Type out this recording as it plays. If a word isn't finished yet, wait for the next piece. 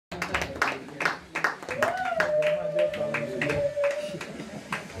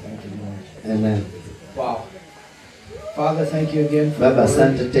Amen. Wow. Father, thank you again for Baba,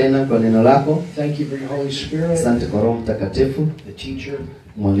 asante tena kwa neno lako. Thank you for your Holy Spirit. Asante kwa Roho Mtakatifu, the teacher.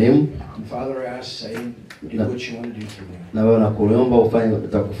 Mwalimu. And Father, I ask, say, do what you want to do through me. Na wewe nakuomba ufanye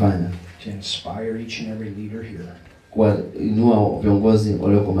utakufanya. To inspire each and every leader here. Kwa inua viongozi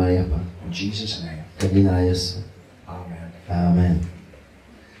walioko mahali hapa. In Jesus' name. Kwa jina la Yesu. Amen. Amen.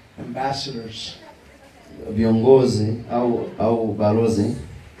 Ambassadors. Viongozi au balozi.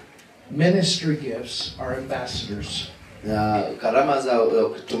 Ministry gifts are ambassadors. Na karama za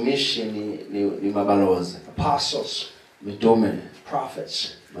kutumishi ni mabalozi. Apostles. Mitume.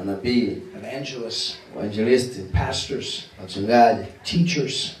 Prophets. Manabii. Evangelists. Wainjilisti. Pastors. Wachungaji.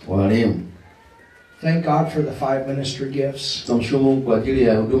 Teachers. Walimu. Thank God for the 5 ministry gifts. Tumshukuru Mungu kwa ajili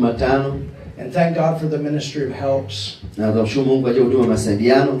ya huduma 5. And thank God for the ministry of helps. Na tumshukuru Mungu kwa ajili ya huduma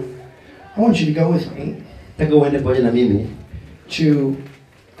masaidiano. I want you to go with me. Nataka uende pamoja na mimi to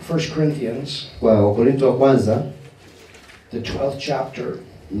 1 Corinthians. Kwa Wakorintho wa kwanza, the 12th chapter.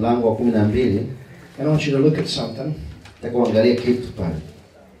 Mlango wa 12. I want you to look at something. Nataka uangalie kitu pale.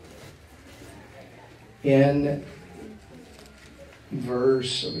 In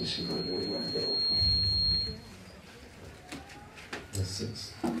verse, let me see where do we want to go. Verse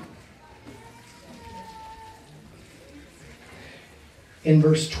 6. In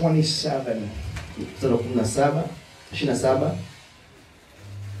verse 27.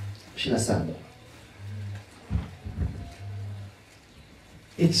 27.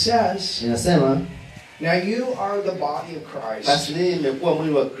 It says, inasema, now you are the body of Christ. Basi ninyi mmekuwa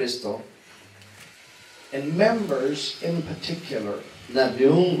mwili wa Kristo. And members in particular. Na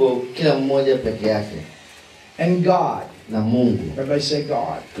viungo kila mmoja peke yake. And God. Na Mungu. Everybody say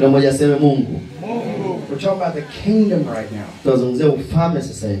God. Kila mmoja aseme Mungu. Mungu. We're talking about the kingdom right now. Tunazungumzia ufalme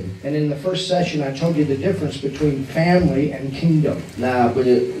sasa hivi. And in the first session I told you the difference between family and kingdom. Na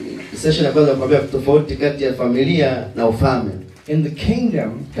kwenye session ya kwanza nakwambia tofauti kati ya familia na ufalme. In the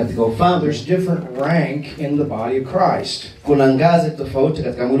kingdom, katika ufalme, there's different rank in the body of Christ. Kuna ngazi tofauti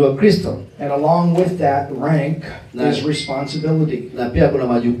katika mwili wa Kristo. And along with that rank is responsibility. Na pia kuna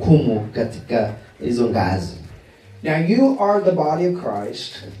majukumu katika hizo ngazi. Now you are the body of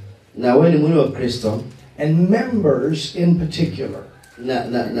Christ. Na wewe ni mwili wa Kristo. And members in particular.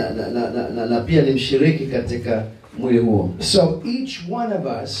 Na pia ni mshiriki katika mwili huo. So each one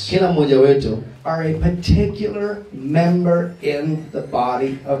of us, kila mmoja wetu, are a particular member in the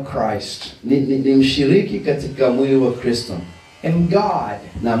body of Christ. Ni mshiriki katika mwili wa Kristo. And God,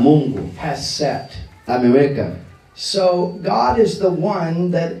 na Mungu, has set. Ameweka. So God is the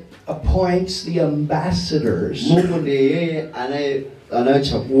one that appoints the ambassadors. Mungu ndiye yeye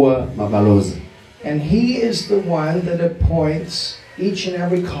anayechagua mabalozi. And he is the one that appoints each and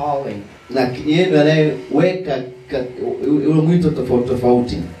every calling. Na yeye ndiye anayeweka mwito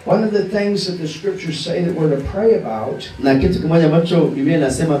tofauti. One of the things that the scriptures say that we're to pray about, na kitu kimoja ambacho Biblia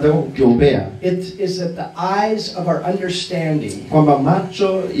inasema nataka kukiombea, it is that the eyes of our understanding, kwamba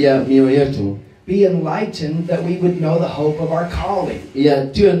macho ya mioyo yetu, be enlightened, that we would know the hope of our calling.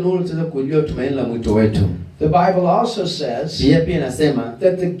 Yatiwe nuru tuweze kujua tumaini la mwito wetu. The Bible also says pia inasema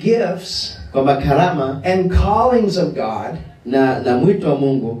that the gifts kwamba karama and callings of God na mwito wa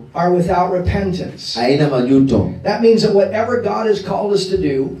Mungu are without repentance. Haina majuto. That means that whatever God has called us to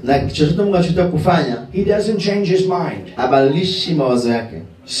do, na chochote Mungu anachotaka kufanya, he doesn't change his mind. Habadilishi mawazo yake.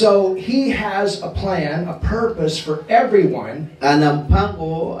 So he has a plan, a purpose for everyone. Ana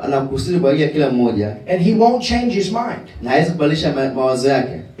mpango, ana kusudi kwa ajili ya kila mmoja. And he won't change his mind. Na hawezi kubadilisha mawazo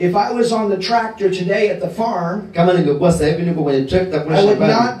yake. If I was on the tractor today at the farm, kama ningekuwa sasa hivi niko kwenye tractor kule shambani,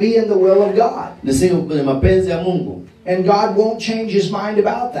 I would not be in the will of God. Nisingekuwa kwenye mapenzi ya Mungu. And God won't change his mind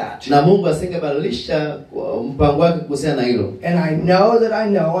about that. Na Mungu asingebadilisha mpango wake kuhusiana na hilo. And I know that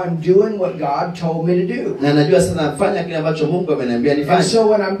I'm doing what God told me to do. Na najua sasa nafanya kile ambacho Mungu ameniambia nifanye. And so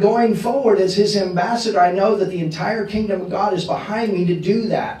when I'm going forward as his ambassador, I know that the entire kingdom of God is behind me to do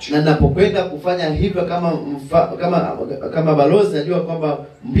that. Na ninapokwenda kufanya hivyo kama balozi, najua kwamba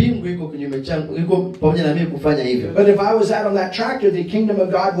mbingu iko kinyume changu, iko pamoja na mimi kufanya hivyo. But if I was out on that tractor, the kingdom of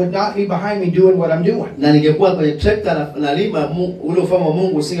God would not be behind me doing what I'm doing. Na ningekuwa kwenye tractor na lima, ule ufalme wa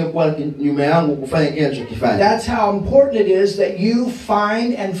Mungu usingekuwa nyuma yangu kufanya kile ninachokifanya. That's how important it is that you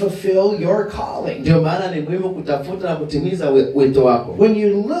find and fulfill your calling. Ndio maana ni muhimu kutafuta na kutimiza wito wako. When you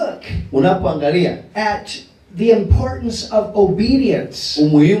look, unapoangalia at the importance of obedience,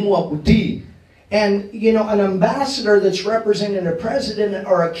 umuhimu wa kutii. And, you know, an ambassador that's representing a president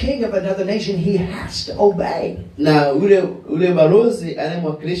or a king of another nation, he has to obey. Na ule balozi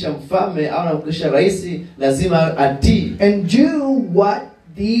anayemwakilisha mfalme au anamwakilisha rais lazima atii. And do what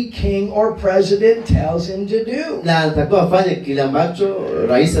the king or president tells him to do. Na anatakiwa afanye kile ambacho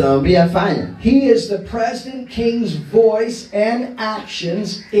rais anamwambia afanye. He is the president king's voice and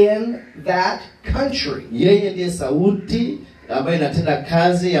actions in that country. Yeye ndiye sauti ambayo inatenda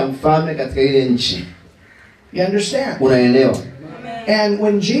kazi ya mfalme katika ile nchi. You understand? Unaelewa? And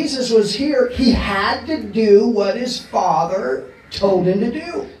when Jesus was here, he had to do what his father told him to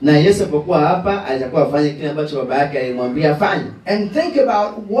do. Na Yesu alipokuwa hapa alitakuwa afanye kile ambacho baba yake alimwambia afanye. And think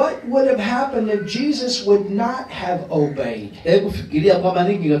about what would have happened if Jesus would not have obeyed. Hebu fikiria kwamba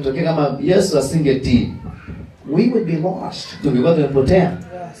nini kingetokea kama Yesu asingetii. We would be lost. Tungekuwa tumepotea.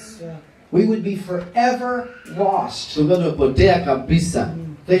 We would be forever lost. Tungekuwa tumepotea kabisa.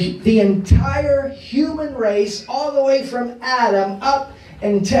 The entire human race, all the way from Adam up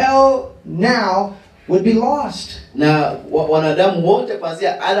until now, would be lost. Na wanadamu wote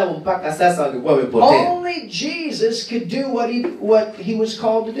kuanzia Adam mpaka sasa walikuwa wamepotea. Only Jesus could do what he was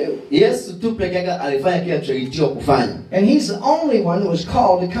called to do. Yesu tu pekee yake alifanya kile alichoitiwa kufanya. And he's the only one that was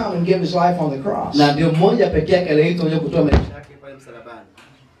called to come and give his life on the cross. Na ndio mmoja pekee yake aliyeitwa kuja kutoa maisha yake pale msalabani.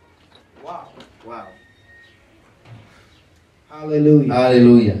 Wow. Wow. Hallelujah.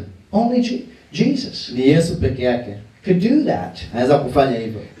 Hallelujah. Only Jesus Ni Yesu pekee yake could do that. anaweza kufanya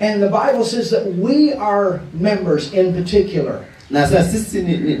hivyo. And the Bible says that we are members in particular. Na sasa sisi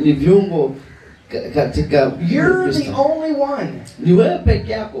ni viungo katika You're the only one ni wewe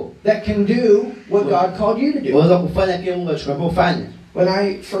pekee yako that can do what God called you to do. unaweza kufanya kile Mungu alichokuambia ufanye. When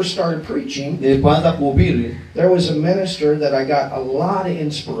I first started preaching, Nilipoanza kuhubiri, there was a minister that I got a lot of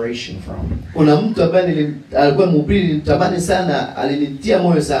inspiration from. kuna mtu ambaye alikuwa mhubiri nitamani sana, alinitia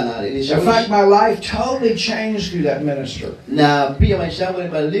moyo sana, In fact, my life totally changed through that minister. na pia maisha yangu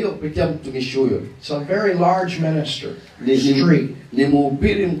yalibadilika kupitia mtumishi huyo. It's a very large minister. Street. Ni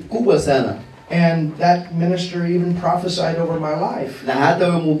mhubiri mkubwa sana. And that minister even prophesied over my life. Na hata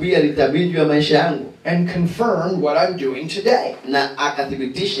huyo mhubiri alitabiri juu ya maisha yangu. And confirmed what I'm doing today. Na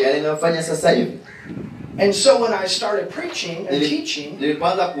akathibitisha yale ninayofanya sasa hivi. And so when I started preaching and teaching,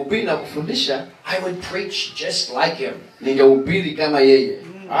 nilipoanza kuhubiri na kufundisha, I would preach just like him. Ningehubiri kama yeye.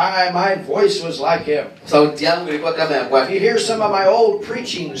 My voice was like him. Sauti yangu ilikuwa kama ya If kwake. you hear some of my old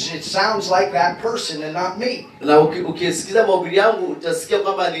preachings, it sounds like that person and not me. Na ukisikiza mahubiri yangu utasikia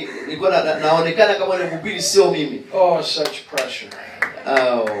kwamba nilikuwa naonekana kama ni mhubiri sio mimi. Oh, such pressure.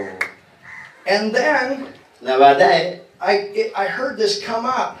 Oh. And then Na baadaye I heard this come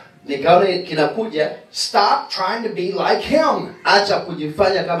up. nikaona kinakuja, Stop trying to be like him. acha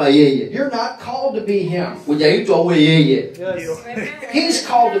kujifanya kama yeye. You're not called to be him. Hujaitwa uwe yeye. He's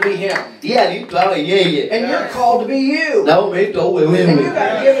called to be him. Yeye aliitwa awe yeye. And you're called to be you. Na wewe umeitwa uwe And you wewe.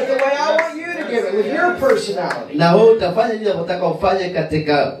 got to give it the way I want you to give it, with your personality. Na wewe utafanya jinsi unataka ufanye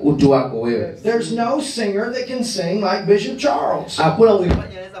katika utu wako wewe. There's no singer that can sing like Bishop Charles. Hakuna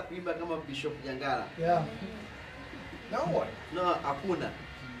mwimbaji anaweza kuimba kama Bishop Jangala. Yeah. No one. No, hakuna.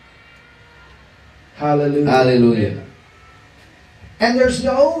 Hallelujah. Hallelujah. And there's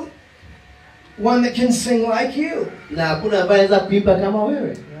no one that can sing like you. Na hakuna ambaye anaweza kuimba kama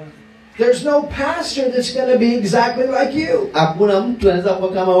wewe. There's no pastor that's going to be exactly like you. Hakuna mtu anaweza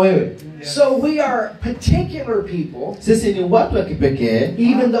kuwa kama wewe. So we are particular people, Sisi ni watu wa kipekee,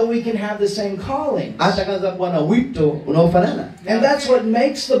 even though we can have the same calling. hata kama kuwa na wito unaofanana. And that's what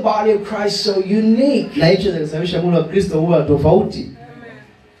makes the body of Christ so unique. Na hicho kinasababisha mwili wa Kristo huwa tofauti.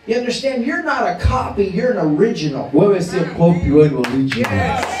 You understand? You're not a copy, you're an original. Wewe sio copy, wewe ni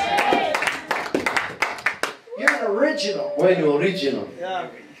original. You're an original. Wewe ni original.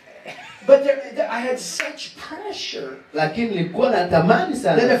 But I had such pressure Lakini nilikuwa natamani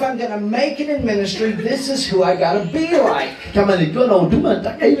that if sana I'm going to make it in ministry, this is who I got to be like. kama nikiwa na huduma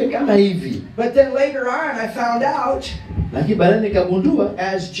nataka iwe kama hivi. But then later on, I found out, Lakini baadaye nikagundua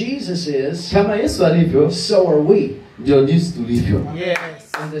as Jesus is, kama Yesu alivyo so are we ndio jinsi tulivyo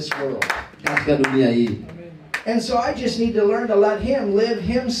in this world. katika dunia hii. And so I just need to learn to let him live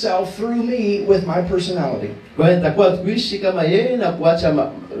himself through me with my personality. Kwa hiyo nitakuwa tuishi kama yeye na kuacha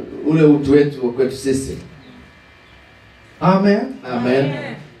ule utu wetu kwetu sisi. Amen.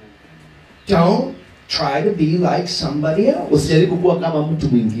 Amen. Don't try to be like somebody else. Usijaribu kuwa kama mtu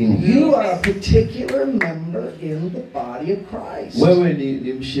mwingine. You are a particular member in the body of Christ. Wewe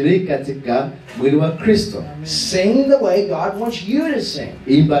ni mshiriki katika mwili wa Kristo. Sing the way God wants you to sing.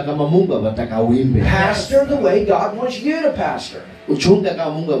 Imba kama Mungu anataka uimbe. Pastor the way God wants you to pastor. Uchunga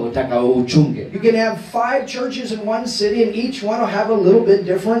kama Mungu anataka uchunge. You can have 5 churches in one city and each one will have a little bit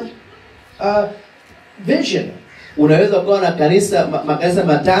different vision. Unaweza kuwa na makanisa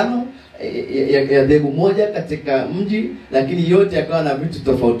matano, ya dhehebu moja katika mji, lakini yote yakawa na vitu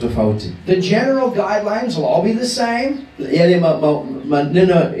tofauti tofauti. The general guidelines will all be the same. Yale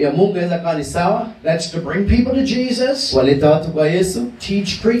maneno ya Mungu yanaweza kuwa ni sawa. That's to bring people to Jesus, Waleta watu kwa Yesu,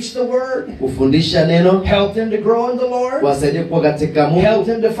 preach the word, kufundisha neno, help them to grow in the Lord, wasaidie kuwa katika Mungu, help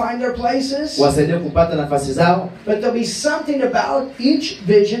them to find their places. wasaidie kupata nafasi zao. But there'll be something about each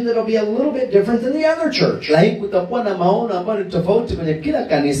vision that'll be a little bit different than the other church. Lakini kutakuwa na maono ambayo ni tofauti kwenye kila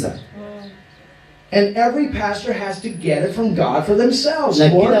kanisa. And every pastor has to get it from God for themselves. Na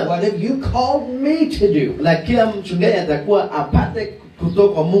Lord, kila- what have you called me to do? Na kila mchungaji atakuwa apate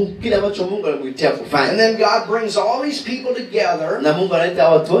kutoka kwa Mungu kile ambacho Mungu alimwitia And kufanya. then God brings all these people together, Na Mungu analeta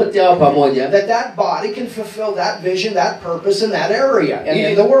watu wote hao pamoja, that body can fulfill that vision, that purpose in that area and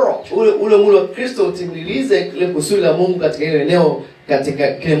in the world. ule mwili wa Kristo utimilize kile kusudi la Mungu katika ile eneo, katika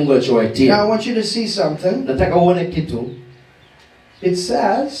kile Mungu alichowaitia. Now I want you to see something. Nataka uone kitu. It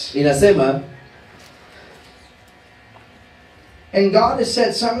says, Inasema, and God has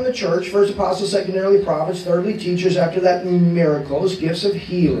set some in the church, first apostles, secondarily prophets, thirdly teachers, after that miracles, gifts of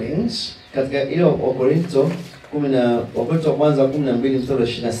healings. katika ile Wakorintho wa kwanza 12 mstari wa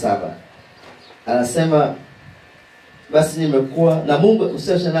 27. Anasema, basi nimekuwa na Mungu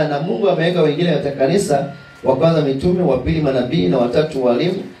usishana na Mungu ameweka wengine katika kanisa, wa kwanza mitume, wa pili manabii, na watatu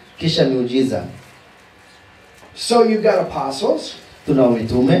walimu, kisha miujiza. So you've got apostles, Tuna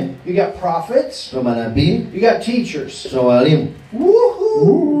mitume, you got prophets, tuna manabii, you got teachers. tuna walimu.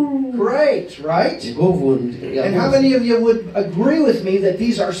 Woohoo! Great, right? Nguvu ya And how Mungu. many of you would agree with me that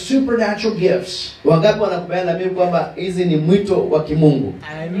these are supernatural gifts? Wangapi wanakubaliana na mimi kwamba hizi ni mwito wa kimungu?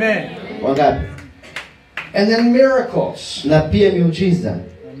 Amen. Wangapi? And then miracles, Na pia miujiza,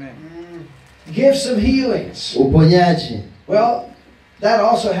 Amen. gifts of healings. uponyaji. Well, that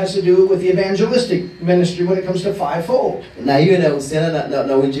also has to do with the evangelistic ministry when it comes to fivefold. Na hiyo inahusiana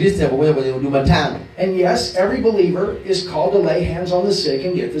na uinjilisti pamoja kwenye huduma tano. And yes, every believer is called to lay hands on the sick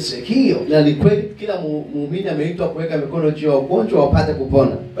and get the sick healed. Na ni kweli kila muumini ameitwa kuweka mikono juu ya wagonjwa wapate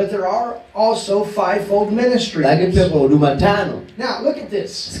kupona. But there are also fivefold ministries. Lakini pia kuna huduma tano. Now, look at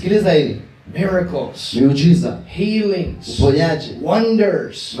this. Sikiliza hili. Miracles, Miujiza, healings, uponyaji,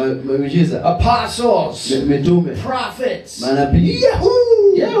 wonders, miujiza, apostles, mitume, prophets, manabii,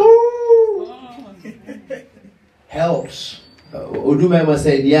 Yahoo! Yahoo! Helps. Huduma ya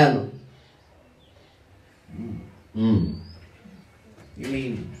masaidiano. You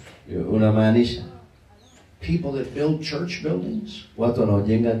mean Unamaanisha people that build church buildings? watu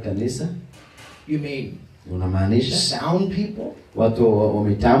wanaojenga kanisa? You mean Unamaanisha sound people? watu wa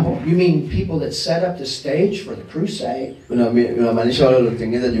mitambo? You mean people that set up the stage for the crusade? Unamaanisha wale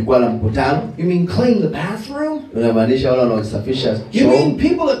waliotengeneza jukwaa la mkutano? You mean clean the bathroom? Unamaanisha wale wanaosafisha You choo? mean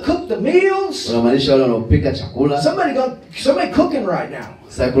people that cook the meals? Unamaanisha wale wanaopika chakula? Somebody cooking right now.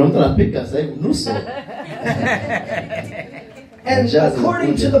 Sasa kuna mtu anapika sasa hivi nusu. And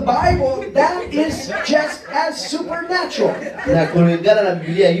according to the Bible, that is just as supernatural. Na kulingana na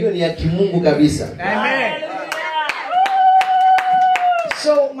Biblia hiyo ni ya kimungu kabisa. Amen.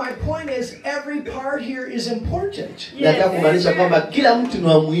 So my point is, every part here is important. Nataka kumaanisha kwamba kila mtu ni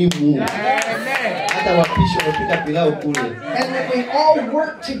wa muhimu. Amen. Hata wapishi wanapika pilau kule. And when we all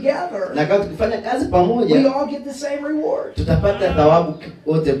work together, Na kama tukifanya kazi we pamoja, all get the same reward. tutapata thawabu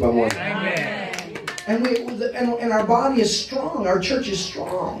wote pamoja. Amen. And our body is strong. Our church is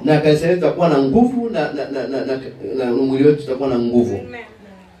strong. Na kanisa letu tutakuwa na nguvu na mwili wetu tutakuwa na nguvu.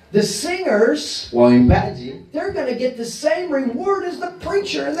 The singers, Waimbaji they're going to get the same reward as the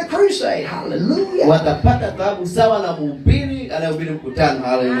preacher in the crusade. Hallelujah. watapata thawabu sawa na mhubiri anayehubiri mkutano. They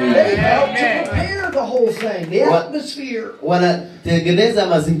Haleluya. help to prepare the whole thing, the atmosphere. Wanatengeneza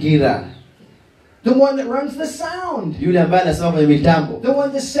mazingira. The one that runs the sound. Yule ambaye anasema kwenye mitambo. The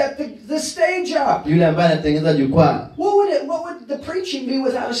one that set the stage up. Yule ambaye anatengeneza jukwaa. What would the preaching be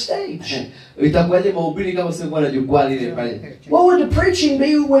without a stage? Itakuwaje mahubiri kama sio na jukwaa lile pale? What would the preaching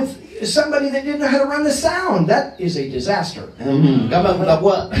be with somebody that didn't know how to run the sound? That is a disaster. Kama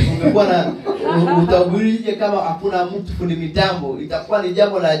ungekuwa na utahubirije kama hakuna mtu fundi mitambo? Itakuwa ni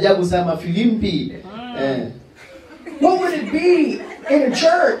jambo la ajabu sana, filimbi. What would it be in a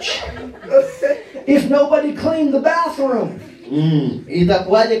church if nobody cleaned the bathroom?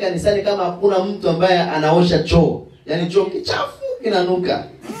 Itakuwaje kanisani kama hakuna mtu ambaye anaosha choo? Yaani choo kichafu kinanuka.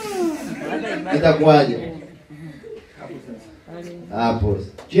 Itakuwaje? Hapo.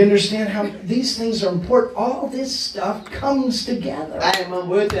 Do you understand how these things are important? All this stuff comes together. Haya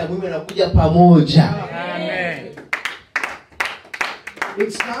mambo yote ya muhimu yanakuja pamoja. Amen.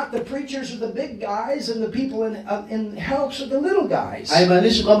 It's not the preachers are the big guys and the people in helps are the little guys.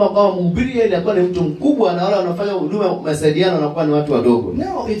 Haimaanishi kwamba kwa mhubiri yeye anakuwa ni mtu mkubwa na wale wanafanya huduma masaidiano wanakuwa ni watu wadogo.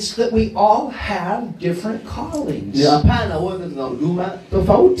 No, it's that we all have different callings. Ni hapana, wote tuna huduma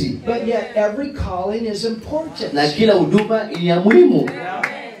tofauti. But yet every calling is important. Na kila huduma ni ya muhimu.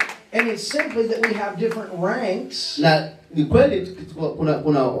 And it's simply that we have different ranks. Na ni kweli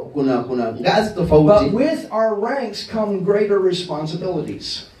kuna ngazi tofauti. But with our ranks come greater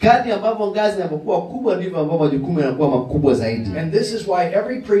responsibilities. Kadri ambapo ngazi inapokuwa kubwa ndivyo ambapo majukumu yanakuwa makubwa zaidi. And this is why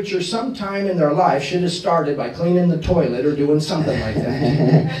every preacher sometime in their life should have started by cleaning the toilet or doing something like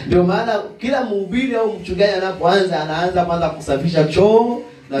that. Ndio maana kila mhubiri au mchungaji anaanza kwanza kusafisha choo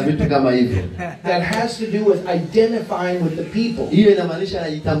na vitu kama hivyo. That has to do with identifying with the people. Hiyo inamaanisha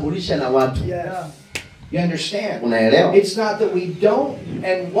anajitambulisha na watu. Yeah. You understand? Unaelewa? It's not that we don't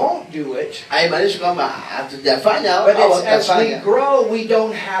and won't do it. Haimaanishi kwamba hatujafanya au But it's as we hatutafanya. grow, we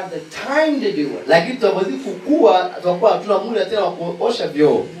don't have the time to do it. Lakini tunapozidi kukua tutakuwa hatuna muda tena wa kuosha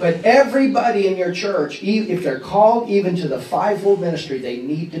vyoo. But everybody in your church, if they're called even to the fivefold ministry, they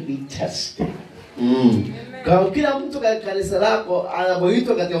need to be tested. Kwa kila mtu katika kanisa lako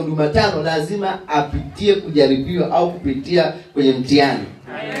anapoitwa katika huduma tano lazima apitie kujaribiwa au kupitia kwenye mtihani.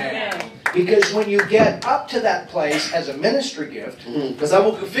 Because when you get up to that place as a ministry gift, kwa sababu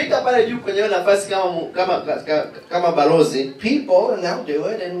ukifika pale juu kwenye nafasi kama balozi, people, and they'll do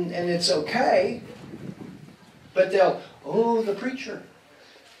it and it's okay, but they'll, oh, the preacher.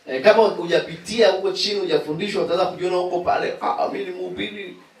 Kama hujapitia huko chini hujafundishwa utaanza kujiona huko pale, mimi ni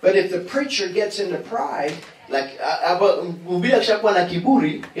mhubiri. But if the preacher gets into pride, like mhubiri akishakuwa na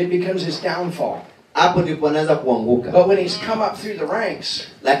kiburi, it becomes his downfall. Hapo ndipo anaanza kuanguka. But when he's come up through the ranks,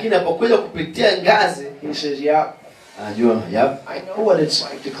 lakini anapokuja kupitia ngazi, he says, "Yep, anajua, yep, I know what it's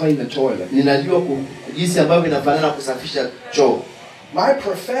like to clean the toilet. Ninajua jinsi ambavyo inafanana kusafisha choo. My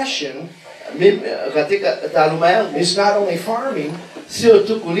profession, mimi katika taaluma yangu, is not only farming, sio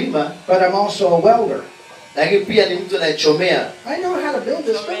tu kulima, but I'm also a welder. Lakini pia ni mtu anayechomea. I know how to build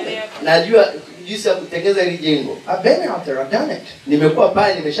this building. Najua jinsi ya kutengeneza hili jengo. I've been out there, I've done it. Nimekuwa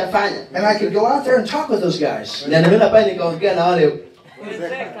pale, nimeshafanya. And I could go out there and talk with those guys. Na nimeenda pale nikaongea na wale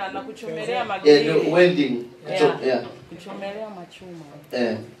na kuchomelea magari. Welding. Kuchomelea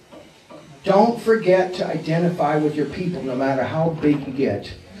machuma. Don't forget to identify with your people no matter how big you get.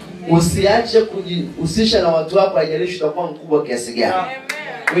 Usiache kujihusisha na watu wako haijalishi utakuwa mkubwa kiasi gani.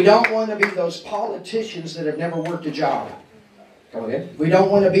 We don't want to be those politicians that have never worked a job. Okay. We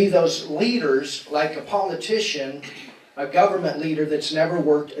don't want to be those leaders like a politician, a government leader that's never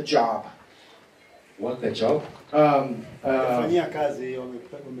worked a job. Work a job?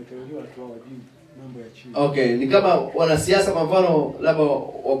 Okay, ni kama wanasiasa kwa mfano labda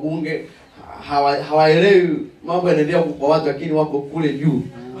wabunge hawaelewi mambo yanaendelea kwa watu lakini wako kule juu.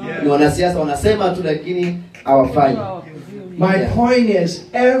 Ni wanasiasa wanasema tu lakini hawafanyi. My point is,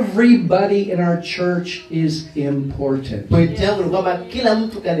 everybody in our church is important. Point yangu ni kwamba kila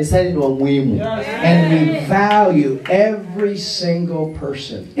mtu kanisani ni wa muhimu. And we value every single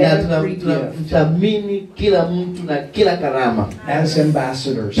person. Every tunathamini kila mtu na kila karama. As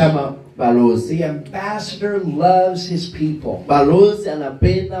ambassadors. Kama balozi. The ambassador loves his people. Balozi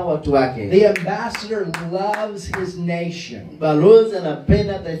anapenda watu wake. The ambassador loves his nation. Balozi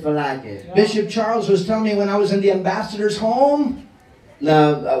anapenda taifa lake. Bishop Charles was telling me when I was in the ambassador's home.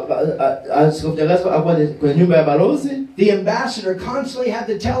 Na kwenye nyumba ya balozi, the ambassador constantly had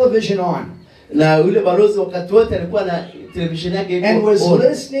the television on. Na yule balozi wakati wote alikuwa na television yake iko and was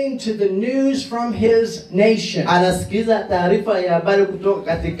listening to the news from his nation. Anasikiza taarifa ya habari kutoka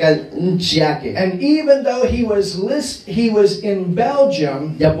katika nchi yake. And even though he was in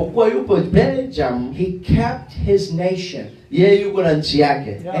Belgium, japokuwa yupo Belgium, he kept his nation. Yeye yuko na nchi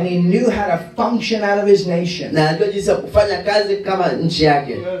yake. And he knew how to function out of his nation. Na anajua jinsi ya kufanya kazi kama nchi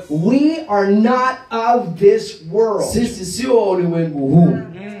yake. We are not of this world. Sisi sio wa ulimwengu huu.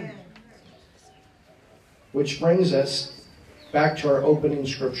 Which brings us back to our opening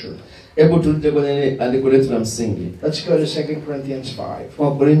scripture. Hebu turudi kwenye andiko letu la msingi. Let's go to 2 Corinthians 5.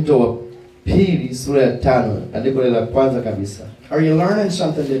 Wakorintho wa pili sura ya 5, andiko la kwanza kabisa. Are you learning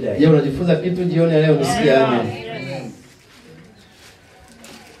something today? Je, unajifunza kitu jioni leo? Nisikie amen.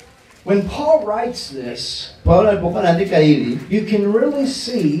 When Paul writes this, Paulo alipokuwa anaandika hili, you can really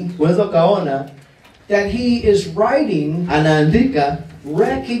see unaweza kaona that he is writing, anaandika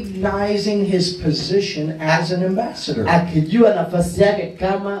recognizing his position as an ambassador. Akijua nafasi yake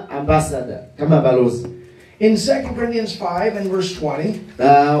kama ambassador, kama balozi. In 2 Corinthians 5 and verse 20,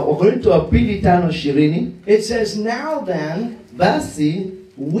 Wakorintho wa pili 5:20, it says, now then, basi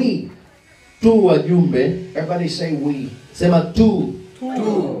we, tu wajumbe. everybody say we. Sema tu.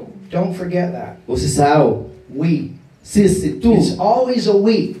 Don't forget that. Usisahau. We. Sisi tu. It's always a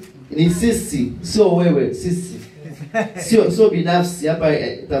we. Ni sisi, sio wewe, sisi. Sio binafsi, hapa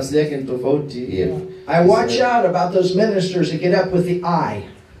tafsiri yake ni tofauti. I watch out about those ministers that get up with the I.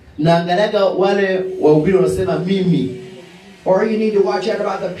 Naangaliaga wale wahubiri wanasema mimi. Or you need to watch out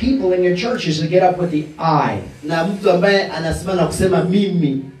about the people in your churches that get up with the I. Na mtu ambaye anasimama na kusema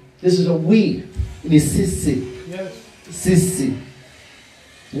mimi. This is a we. Ni sisi. Yes. Sisi.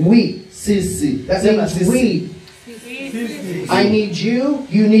 We. Sisi. That means we. I need you,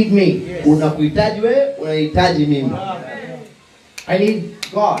 you need me. Unakuhitaji wewe, unahitaji mimi. I need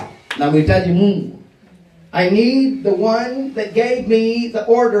God. Namhitaji Mungu. I need the one that gave me the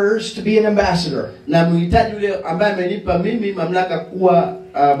orders to be an ambassador. Namhitaji yule ambaye amenipa mimi mamlaka kuwa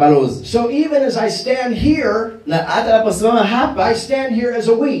balozi. So even as I stand here, na hata naposimama hapa, I stand here as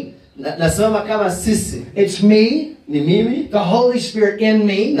a we. Nasimama kama sisi. It's me, ni mimi, the Holy Spirit in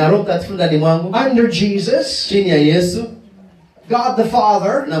me, na Roho Mtakatifu ndani mwangu, under Jesus, chini ya Yesu, God the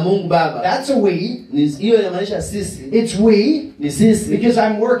Father, na Mungu Baba. That's a we. Hiyo inamaanisha sisi. It's we. Ni sisi. Because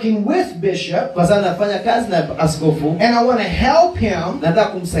I'm working with Bishop. Kwa sababu nafanya kazi na askofu. And I want to help him. Nataka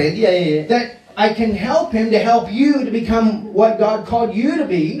kumsaidia yeye. That I can help him to help you to become what God called you to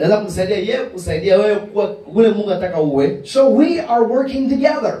be. Nataka kumsaidia yeye kusaidia wewe kuwa kule Mungu anataka uwe. So we are working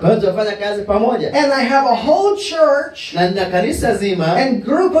together. Kwa hiyo tunafanya kazi pamoja. And I have a whole church. Na nina kanisa zima. And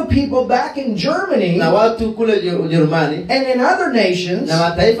group of people back in Germany. Na watu kule Ujerumani. And in other nations. Na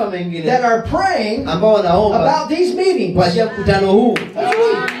mataifa mengine. That are praying. Ambao wanaomba. About these meetings. Kwa ajili ya mkutano huu.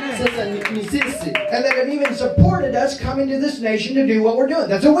 Sasa ni sisi. And that have even supported us coming to this nation to do what we're doing.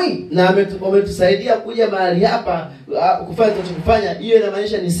 That's a we. Na wametusaidia kuja mahali hapa kufanya tunachofanya. Hiyo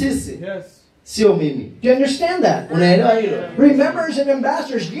inamaanisha ni sisi. Yes. Sio mimi. Do you understand that? Unaelewa hilo? Remember, as an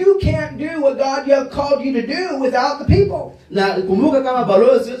ambassadors, you can't do what God called you to do without the people. Na kumbuka kama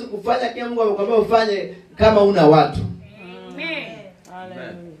balozi huwezi kufanya kile Mungu amekwambia ufanye kama una watu. Amen.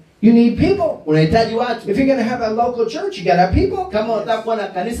 You need people. Unahitaji watu. If you're going to have a local church, you got to have people. Kama unataka kuwa na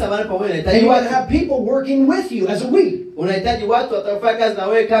kanisa mahali pamoja unahitaji and you watu. got to have people working with you as a we. Unahitaji watu watafanya kazi na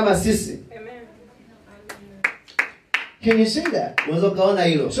wewe kama sisi. Can you see that? Unaweza kaona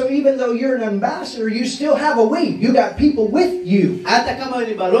hilo. So even though you're an ambassador, you still have a we. You got people with you. Hata kama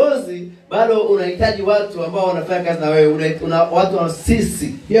ni balozi, bado unahitaji watu ambao wanafanya kazi na wewe. Una watu wa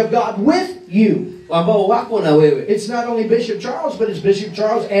sisi. You have God with you. Ambao wako na wewe. It's not only Bishop Charles, but it's Bishop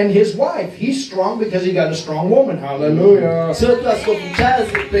Charles and his wife. He's strong because he got a strong woman. Hallelujah. Sio tu Askofu Charles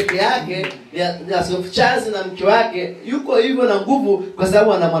peke yake, ni Askofu Charles na mke wake yuko hivyo na nguvu kwa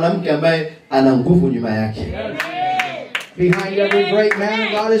sababu ana mwanamke ambaye ana nguvu nyuma yake. Behind every great man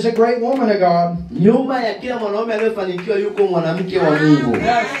of God is a great woman of God. Nyuma ya kila mwanaume aliyefanikiwa yuko mwanamke wa Mungu.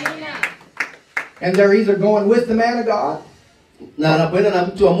 And they're either going with the man of God. Na anapoenda na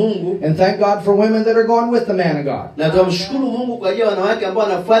mtu wa Mungu. And thank God for women that are going with the man of God. Na tunamshukuru Mungu kwa ajili ya wanawake ambao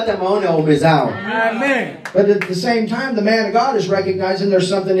wanafuata maono ya waume zao. Amen. But at the same time, the man of God is recognizing there's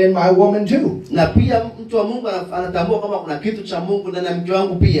something in my woman too. Na pia mtu wa Mungu anatambua kwamba kuna kitu cha Mungu ndani ya mke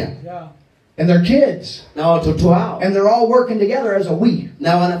wangu pia. Yeah. And their kids. Na watoto wao. And they're all working together as a we.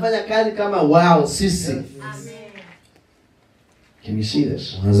 Na wanafanya kazi kama wao sisi. Amen. Can you see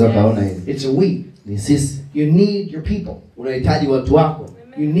this? Unaweza kaona hili. It's a we. Ni sisi. You need your people. Unahitaji watu wako.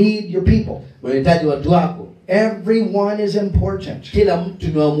 You need your people. Unahitaji watu wako. Everyone is important. Kila mtu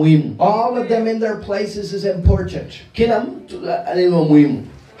ni wa muhimu. All of them in their places is important. Kila mtu ni wa muhimu.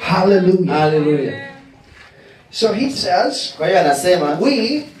 Hallelujah. Hallelujah. So he says, kwa hiyo anasema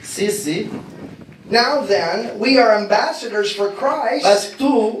we, sisi, now then, we are ambassadors for Christ. Basi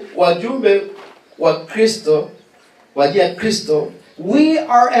tu wajumbe wa Kristo, kwa ajili ya Kristo. We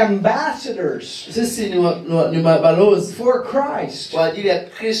are ambassadors. Sisi ni mabalozi for Christ. Kwa ajili ya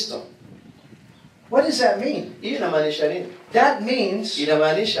Kristo. What does that mean? Hii inamaanisha nini? That means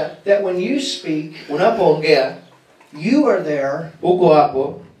inamaanisha that when you speak, unapoongea, you are there, uko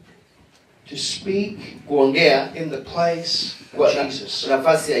hapo to speak, kuongea in the place of Jesus.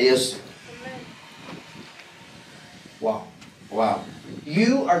 Nafasi ya Yesu. Wow. Wow.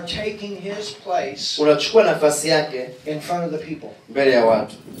 You are taking his place. Unachukua nafasi yake in front of the people. Mbele ya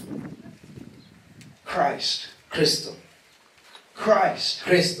watu. Christ. Kristo. Christ.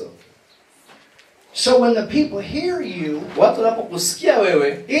 Kristo. So when the people hear you, watu wanapokusikia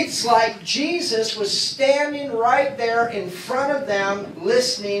wewe, it's like Jesus was standing right there in front of them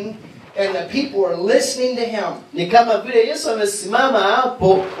listening, and the people are listening to him. Ni kama vile Yesu amesimama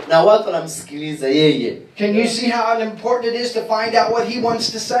hapo na watu wanamsikiliza yeye. Can you see how important it is to find out what he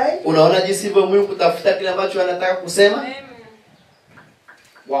wants to say? Unaona jinsi hivyo muhimu kutafuta kile ambacho anataka kusema?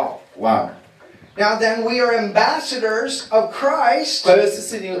 Wow. Wow. Now then, we are ambassadors of Christ. Kwa hiyo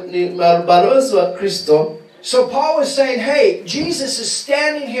sisi ni mabalozi wa Kristo. So Paul was saying, hey, Jesus is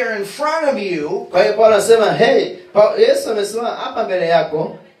standing here in front of you. Kwa hiyo Paulo anasema, hey, Yesu amesimama hapa mbele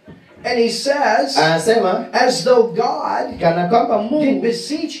yako. And he says, anasema, as though God kana kwamba Mungu did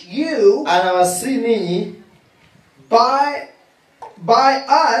beseech you anawasihi ninyi by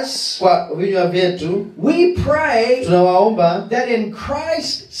us, kwa vinywa vyetu, we pray tunawaomba that in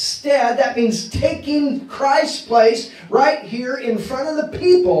Christ's stead, that means taking Christ's place right here in front of the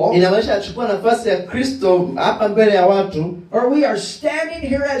people, inamaanisha achukua nafasi ya Kristo hapa mbele ya watu, or we are standing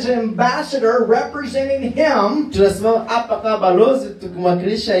here as an ambassador representing him, tunasimama hapa kama balozi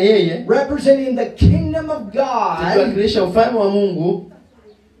tukimwakilisha yeye, representing the kingdom of God, tukiwakilisha ufalme wa Mungu.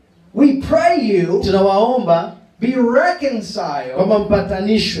 we pray you Tunawaomba be reconciled kwamba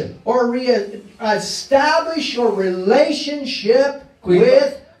mpatanishwe or establish your relationship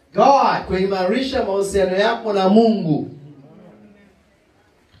with God. kuimarisha mahusiano yako na Mungu.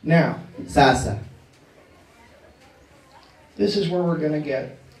 Now, Sasa this is where we're going to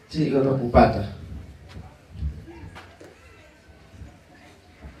get. kupata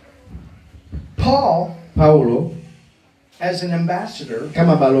Paulo as an ambassador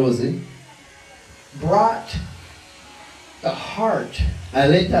kama balozi brought the heart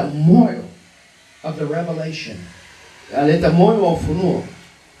aleta moyo of the revelation aleta moyo wa ufunuo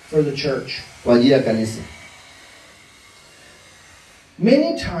for the church. kwa ajili ya kanisa.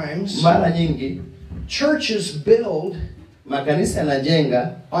 Many times Mara nyingi churches build makanisa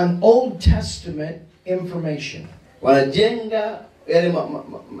yanajenga on Old Testament information. Wanajenga yale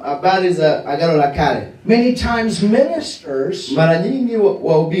habari za Agano la Kale. Many times ministers Mara nyingi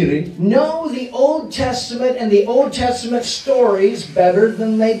wahubiri know the Old Testament and the Old Testament stories better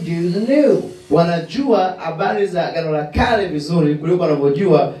than they do the New. Wanajua habari za Agano la Kale vizuri kuliko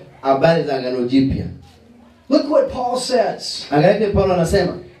wanavyojua habari za Agano Jipya. Look what Paul says. Angalia Paulo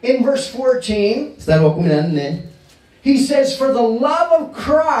anasema in verse 14, mstari wa 14, he says, for the love of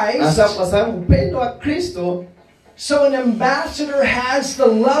Christ. kwa sababu upendo wa Kristo. So an ambassador has the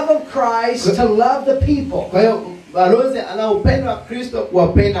love of Christ to love the people. Kwa hiyo balozi ana upendo wa Kristo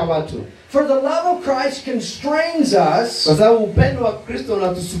kuwapenda watu. For the love of Christ constrains us. Kwa sababu upendo wa Kristo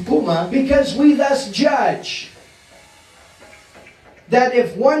unatusukuma. Because we thus judge that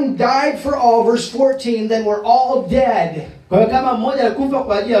if one died for all, verse 14, then we're all dead. Kwa hiyo kama mmoja alikufa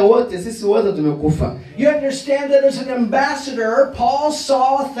kwa ajili ya wote, sisi wote tumekufa. You understand that as an ambassador, Paul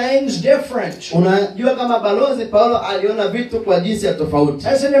saw things different. Unajua kama balozi Paulo aliona vitu kwa jinsi ya tofauti.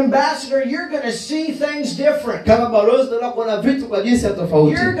 As an ambassador, you're going to see things different. Kama balozi utaona kuona vitu kwa jinsi ya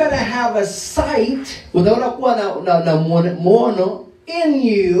tofauti. You're going to have a sight. Utaona kuwa na muono in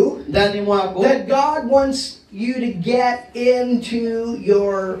you ndani mwako that God wants you to get into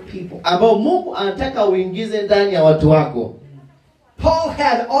your people. Ambao Mungu anataka uingize ndani ya watu wako. Paul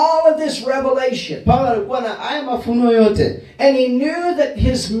had all of this revelation. Paulo alikuwa na haya mafunuo yote. And he knew that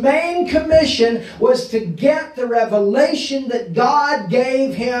his main commission was to get the revelation that God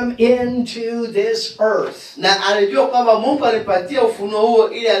gave him into this earth. Na alijua kwamba Mungu alipatia ufunuo huo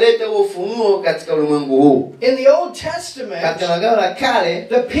ili alete huo ufunuo katika ulimwengu huu. In the Old Testament, katika Agano la Kale,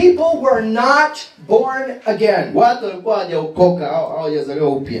 the people were not born again. Watu walikuwa hawajaokoka au hawajazaliwa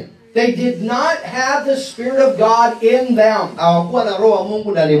upya. They did not have the Spirit of God in them. Hawakuwa na roho wa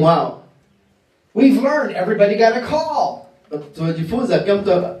Mungu ndani mwao. We've learned everybody got a call. Tumejifunza kila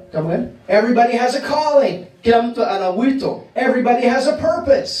mtu kama everybody has a calling. Kila mtu ana wito. Everybody has a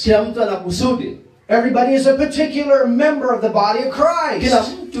purpose. Kila mtu ana kusudi. Everybody is a particular member of the body of Christ. Kila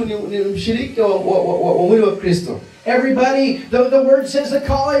mtu ni mshiriki wa mwili wa Kristo. Everybody, the word says the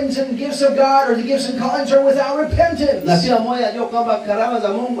callings and gifts of God, or the gifts and callings are without repentance. Na kila mmoja anajua kwamba karama za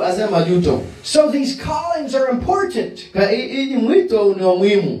Mungu asema majuto. So these callings are important. Hii ni mwito ni wa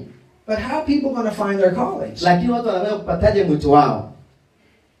muhimu. But how are people going to find their callings? Lakini watu wanaweza kupataje mwito wao?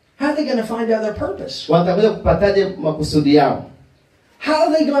 How are they going to find out their purpose? Wataweza kupataje makusudi yao? How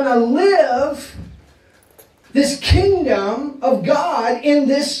are they going to live this kingdom of God in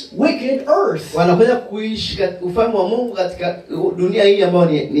this wicked earth? Wanakwenda kuishi katika ufalme wa Mungu katika dunia hii ambayo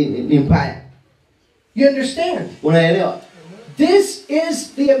ni mbaya. You understand? Unaelewa? This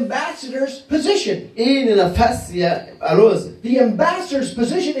is the ambassador's position. Hii ni nafasi ya balozi. The ambassador's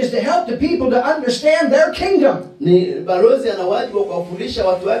position is to help the people to understand their kingdom. Ni balozi ana wajibu wa kuwafundisha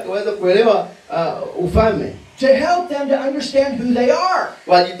watu wake waweze kuelewa ufalme. To help them to understand who they are.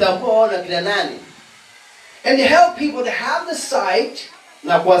 Wajitambue wao na kina nani. And to help people to have the sight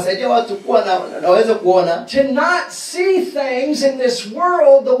na kuwasaidia watu kuwa na waweze kuona, to not see things in this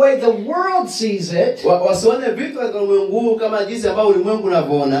world the way the world sees it, wasione vitu katika ulimwengu kama jinsi ambao ulimwengu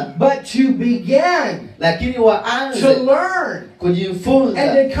unavyoona, but to begin lakini waanze to learn kujifunza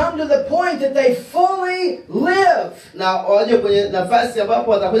and to come to the point that they fully live na waje kwenye nafasi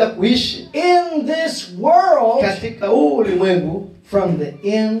ambapo watakuja kuishi in this world katika huu ulimwengu from the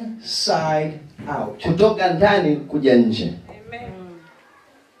inside out. kutoka ndani kuja nje.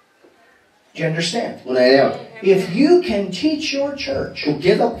 Do you understand? Unaelewa? If you can teach your church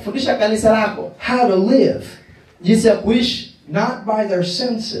Ukiweza kufundisha kanisa lako how to live, jinsi ya kuishi, not by their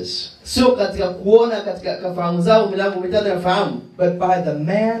senses, sio katika kuona katika fahamu zao milango mitano ya fahamu, but by the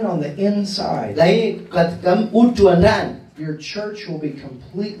man on the inside, lakini katika utu wa ndani, your church will be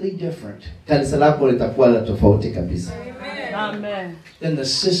completely different kanisa lako litakuwa la tofauti kabisa. Amen. than the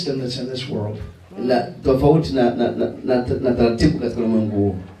system that's in this world. Na tofauti na taratibu katika ulimwengu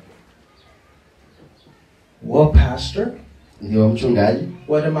huu. Well, pastor, Ndio mchungaji,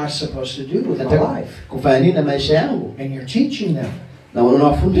 what am I supposed to do with my nataka life? kufanya nini na maisha yangu? And you're teaching them, Na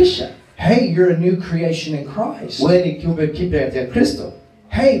unawafundisha, hey, you're a new creation in Christ. wewe ni kiumbe kipya katika Kristo.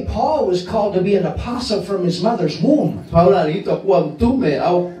 Hey, Paul was called to be an apostle from his mother's womb. Paulo aliitwa kuwa mtume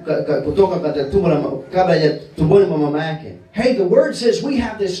au kutoka katika tumbo la kabla ya tumboni mwa mama yake. Hey, the word says we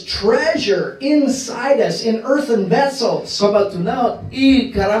have this treasure inside us in earthen vessels. Kwamba tunao hii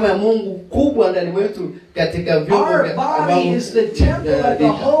karama ya Mungu kubwa ndani mwetu katika vyombo Our vya body is the temple of the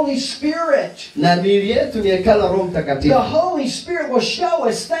Holy Spirit. na miili yetu ni hekalu la Roho The Mtakatifu. Holy Spirit will show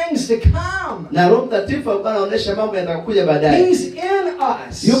us things to come. Na Roho Mtakatifu anaonyesha mambo yatakayokuja baadaye. He's in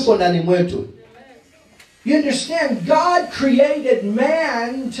us. Yuko ndani mwetu. You understand, God created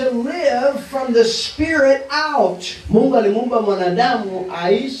man to live from the Spirit out. Mungu alimuumba mwanadamu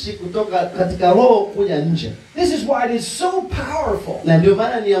aishi kutoka katika roho kuja nje. This is why it is so powerful. Na ndio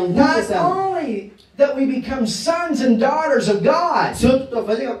maana ni ya nguvu Not sana. only that we become sons and daughters of God, Sio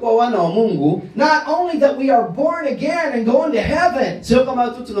tutafanyika kuwa wana wa Mungu, not only that we are born again and go into heaven, sio kama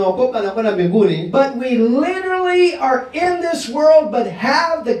tu tunaokoka na kwenda mbinguni, but we literally are in this world but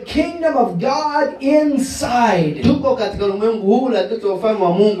have the kingdom of God inside. tuko katika ulimwengu huu lakini tuna ufalme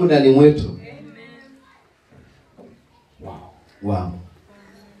wa Mungu ndani mwetu. Wow.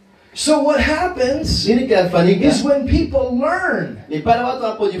 So what happens Nini kinafanyika? is when people learn Ni pale watu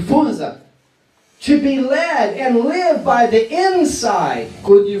wanapojifunza to be led and live by the inside,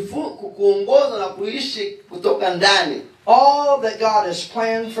 kuongozwa na kuishi kutoka ndani all that God has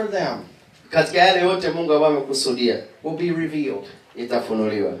planned for them katika yale yote Mungu ambaye amekusudia will be revealed.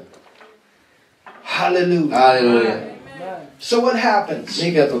 itafunuliwa. Hallelujah. Hallelujah. So what happens?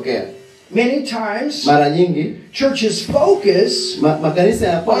 Nini kinatokea? Many times Mara nyingi churches focus makanisa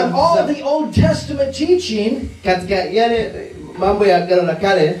yanakuwa on all the Old Testament teaching, katika yale mambo ya Agano la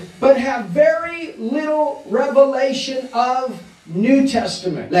Kale, but have very little revelation of New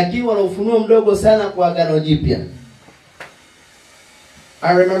Testament. lakini wana ufunuo mdogo sana kwa Agano Jipya.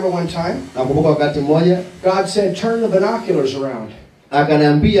 I remember one time, Nakumbuka wakati mmoja God said, turn the binoculars around.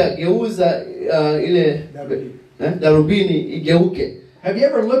 akaniambia geuza ile darubini igeuke. Have you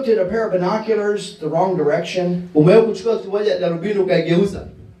ever looked at a pair of binoculars the wrong direction? Umewahi kuchukua kitu moja darubini ukaigeuza?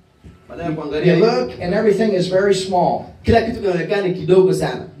 Baada ya kuangalia You look and everything is very small. kila kitu kinaonekana ni kidogo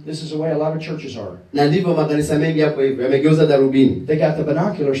sana. This is the way a lot of churches are. Na ndivyo makanisa mengi hapo hivyo, yamegeuza darubini. They got the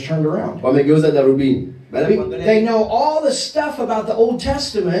binoculars turned around. Wamegeuza darubini. Baada ya kuangalia They know all the stuff about the Old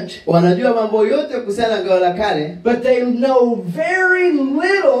Testament, wanajua mambo yote kuhusiana na Agano la Kale, but they know very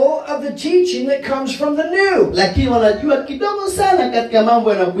little of the teaching that comes from the New. lakini wanajua kidogo sana katika mambo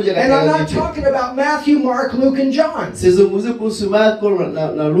yanayokuja And katika I'm Agano not Jipya. talking about Matthew, Mark, Luke, and John. Sizungumzi kuhusu Marko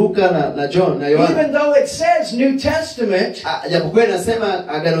na Luka na John na Yohana. Even though it says New Testament, Japokuwa inasema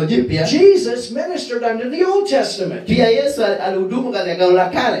Agano Jipya, Jesus ministered under the Old Testament. pia Yesu alihudumu katika Agano la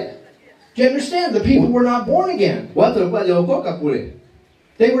Kale. Do you understand? The people were not born again. Watu walikuwa hawajaokoka kule.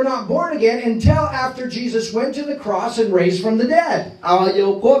 They were not born again until after Jesus went to the cross and raised from the dead.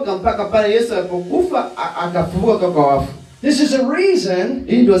 Hawajaokoka mpaka pale Yesu alipokufa akafufuka kutoka kwa wafu. This is a reason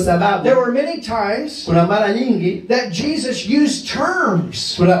Hii ndio sababu there were many times kuna mara nyingi, that Jesus used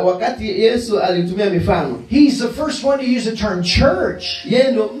terms. kuna wakati Yesu alitumia mifano. He's the first one to use the term church.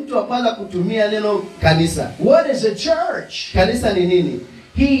 Yeye ndio mtu wa kwanza kutumia neno kanisa. What is a church? Kanisa ni nini?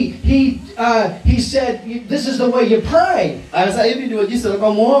 He said, this is the way you pray. Sasa hivi ndio jinsi unataka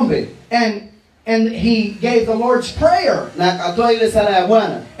muombe. And he gave the Lord's Prayer. Na akatoa ile sala ya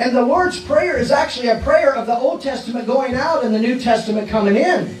Bwana. And the Lord's Prayer is actually a prayer of the Old Testament going out and the New Testament coming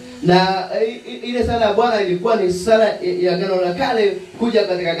in. Na ile sala ya Bwana ilikuwa ni sala ya Agano la Kale kuja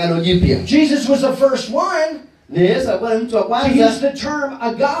katika Agano Jipya. Jesus was the first one. Ni Yesu alikuwa ni mtu wa to kwanza use the term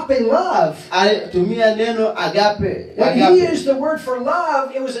agape love. alitumia neno agape. When he used the word for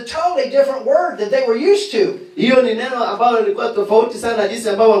love, it was a totally different word that they were used to. Hiyo ni neno ambalo lilikuwa tofauti sana na jinsi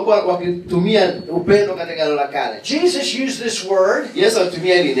ambao walikuwa wakitumia upendo katika Agano la Kale. Jesus used this word Yesu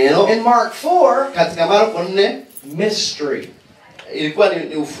alitumia hili neno in Mark 4, katika Marko 4. mystery. Ilikuwa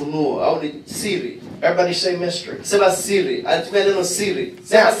ni ufunuo au ni siri. Everybody say mystery. Sema siri. Alitumia neno siri.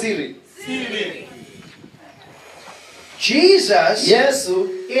 Sema siri. Siri. Jesus, Yesu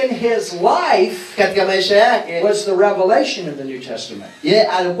in his life, katika maisha yake was the revelation of the New Testament. yeye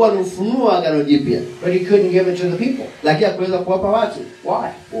alikuwa ni ufunuo wa Agano Jipya, But he couldn't give it to the people. lakini hakuweza kuwapa watu.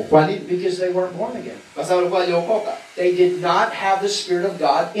 Why? Kwa nini? Because they weren't born again. Kwa sababu walikuwa hawajaokoka. They did not have the Spirit of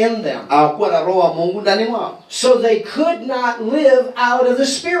God in them. Hawakuwa na roho wa Mungu ndani mwao. So they could not live out of the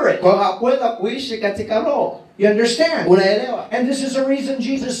Spirit. Kwa hiyo hakuweza kuishi katika roho. You understand? Unaelewa? And this is the reason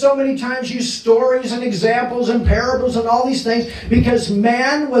Jesus so many times used stories and examples and parables and all these things, because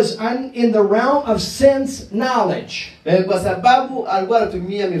man was in the realm of sense knowledge. Kwa sababu alikuwa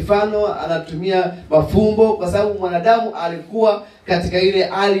anatumia mifano, anatumia mafumbo, kwa sababu mwanadamu alikuwa katika ile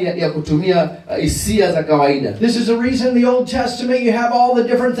hali ya kutumia hisia za kawaida. This is the reason in the Old Testament you have all the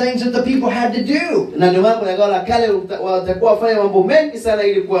different things that the people had to do. Na ndio maana kwenye Agano la Kale watakuwa wafanya mambo mengi sana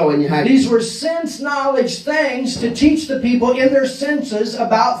ili kuwa wenye haki. These were sense knowledge things to teach the people in their senses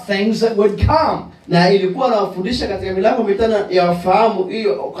about things that would come. Na ilikuwa anawafundisha katika milango mitano ya wafahamu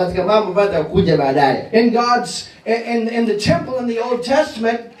hiyo katika mambo ambayo yatakuja baadaye. In the temple in the Old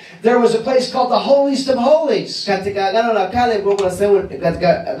Testament, there was a place called the holiest of holies. Katika Agano la Kale kulikuwa sehemu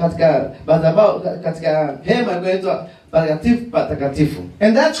katika madhabahu katika hema inaitwa patakatifu.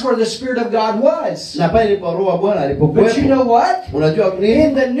 And that's where the Spirit of God was. Na pale ndipo roho wa Bwana alipokuwa. But you know what? Unajua nini?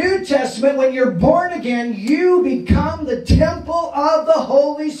 In the New Testament, when you're born again, you become the temple of the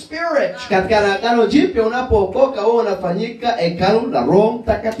Holy Spirit. Katika Agano Jipya unapookoka wewe unafanyika hekalu la Roho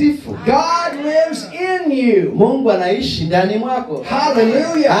Mtakatifu. God lives in you. Mungu anaishi ndani mwako.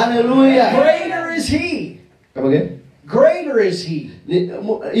 Hallelujah. Hallelujah. Greater is he. Kama gani? Greater is he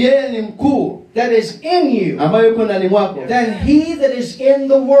yeye ni mkuu that is in you ambaye yuko ndani mwako than he that is in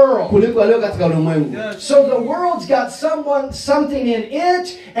the world. kuliko aliyo katika ulimwengu. So the world's got something in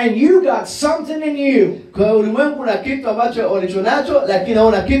it, and you got something in you. Kwa ulimwengu na kitu ambacho ulichonacho, lakini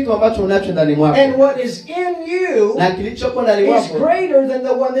hauna kitu ambacho unacho ndani mwako. And what is in you na kilichoko ndani is mwako greater than the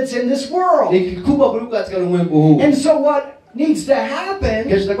one that's in this world. ni kikubwa kuliko katika ulimwengu huu. And so what needs to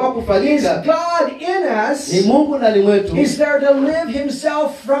happen is God in us is there to live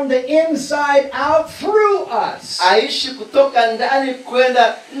himself from the inside out through us. Aishi kutoka ndani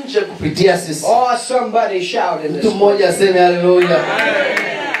kwenda nje kupitia sisi. Oh, somebody shout in this. Mtu mmoja aseme haleluya.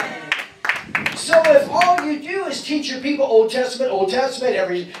 So if all you do is teach your people Old Testament,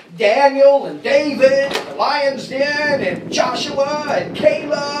 every Daniel and David, and the lion's den, and Joshua and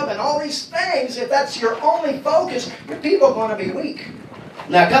Caleb, and all these things, if that's your only focus, your people are going to be weak.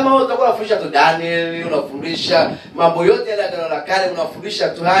 Na kama wewe utakuwa unafundisha tu Daniel, unafundisha mambo yote ya Agano la Kale, unafundisha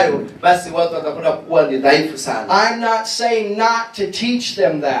tu hayo, basi watu watakwenda kuwa ni dhaifu sana. I'm not saying not to teach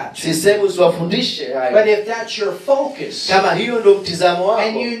them that. Sisemi usiwafundishe hayo. But if that's your focus, kama hiyo ndio mtizamo wako,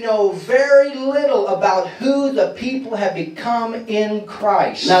 and you know very little about who the people have become in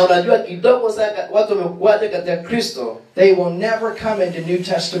Christ, na unajua kidogo sana watu wamekuaje katika Kristo, they will never come into New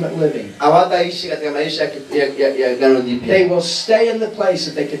Testament living. Hawataishi katika maisha ya Agano Jipya. They will stay in the place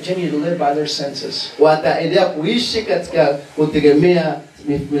if they continue to live by their senses. Wataendelea kuishi katika kutegemea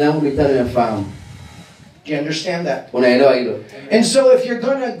milango mitano ya fahamu. Do you understand that? Unaelewa hilo? And so if you're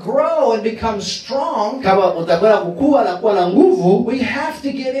going to grow and become strong, kama utakwenda kukua na kuwa na nguvu, we have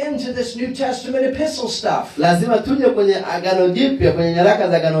to get into this New Testament epistle stuff. Lazima tuje kwenye Agano Jipya, kwenye nyaraka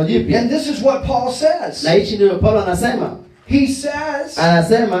za Agano Jipya. And this is what Paul says. Na hichi ndio Paulo anasema. He says,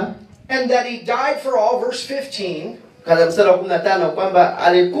 anasema, and that he died for all, verse 15. Katika mstari wa 15 kwamba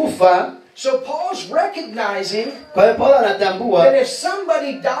alikufa. So Paul's recognizing kwa hiyo Paulo anatambua that if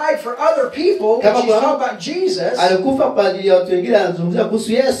somebody died for other people, which he's talking about Jesus, alikufa kwa ajili ya watu wengine, anazungumzia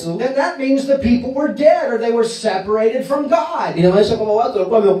kuhusu Yesu, then that means the people were dead or they were separated from God. Inamaanisha kwamba watu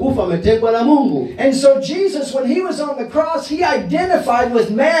walikuwa wamekufa, wametengwa na Mungu. And so Jesus, when he was on the cross, he identified with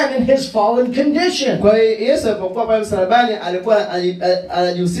man in his fallen condition. Kwa hiyo Yesu alipokuwa pale msalabani alikuwa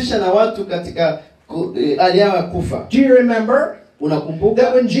anajihusisha na watu katika hali yao ya kufa. Do you remember? Unakumbuka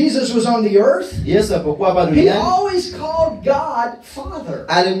that when Jesus was on the earth, Yesu alipokuwa hapa he duniani, always called God Father.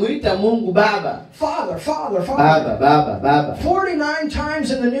 Alimuita Mungu Baba. Father, Father, Father. Baba, Baba, Baba. 49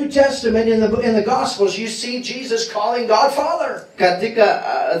 times in the New Testament in the Gospels you see Jesus calling God Father. Katika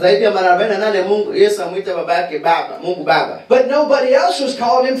zaidi ya mara 48 Mungu Yesu amuita baba yake baba, Mungu baba. But nobody else was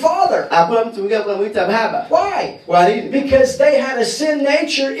calling him Father. Hakuna mtu mwingine anamuita baba. Why? Kwa nini? Because they had a sin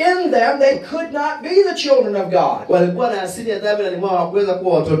nature in them. They could not be the children of God. Walikuwa na asili ya dhambi na mwao hawakuweza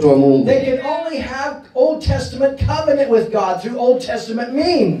kuwa watoto wa Mungu. They could only have Old Testament covenant with God through Old Testament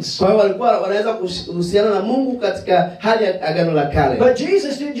means. Kwa hiyo walikuwa wanaweza kuhusiana na Mungu katika hali ya agano la kale. But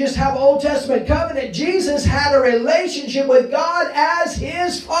Jesus didn't just have Old Testament covenant. Jesus had a relationship with God as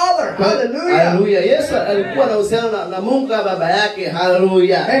his Father. Hallelujah. Hallelujah. Yesu alikuwa na uhusiano na Mungu kama baba yake.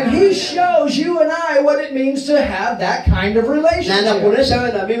 Hallelujah. And he shows you and I what it means to have that kind of Na relationship. anakuonesha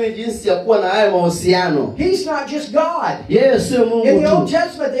wewe na mimi jinsi ya kuwa na hayo mahusiano. He's not just God. Yeye sio Mungu In the Old tu.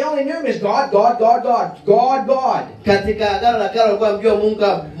 Testament, they only knew him as God, God, God, God, God, God. Katika agano la kale walikuwa mjua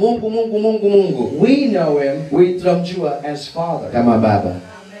Mungu, Mungu. We know him, tunamjua as Father. Kama baba.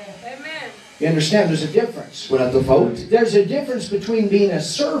 You understand? There's a difference. Kuna tofauti. There's a difference between being a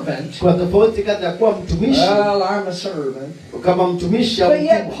servant. Kuna tofauti kati ya kuwa mtumishi. Well, I'm a servant. Kama mtumishi au But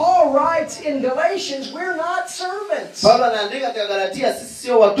yet mtumwa. Paul writes in Galatians, we're not servants. Paulo anaandika katika Galatia sisi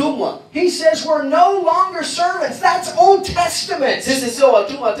sio watumwa. He says we're no longer servants. That's Old Testament. Sisi sio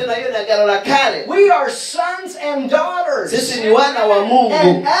watumwa tena, hiyo ni agano la kale. We are sons and daughters. Sisi ni wana wa Mungu.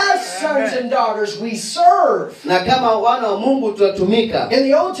 And as sons and daughters, we serve. Na kama wana wa Mungu tunatumika. In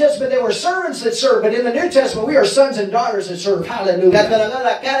the Old Testament, they were servants that served, but in the New Testament, we are sons and daughters that serve. Hallelujah. Katika agano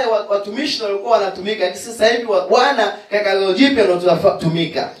la kale watumishi walikuwa wanatumika. Sasa hivi wana katika agano jipya ndio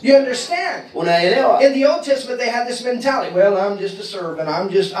tunatumika. You understand? Unaelewa? In the Old Testament, they had this mentality. Well, I'm just a servant. I'm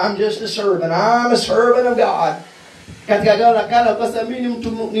just a servant. I'm a servant of God. Katika agano la kale kwa sababu mimi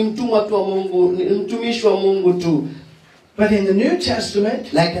ni mtumwa tu wa Mungu, ni mtumishi wa Mungu tu. But in the New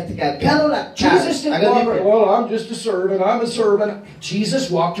Testament, Like katika agano la Jesus didn't walk around, well, I'm just a servant. I'm a servant.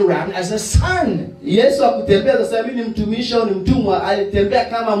 Jesus walked around as a son. Yesu hakutembea kwa sababu ni mtumishi au ni mtumwa, alitembea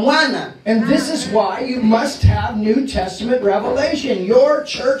kama mwana. And this is why you must have New Testament revelation. Your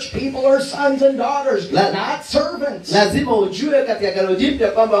church people are sons and daughters, not servants. Lazima ujue katika agano jipya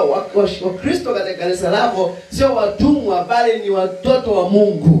kwamba Wakristo katika kanisa lako sio watumwa bali ni watoto wa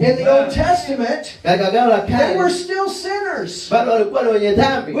Mungu. In the Old Testament, Katika agano la they kale were still sinners bado walikuwa ni wenye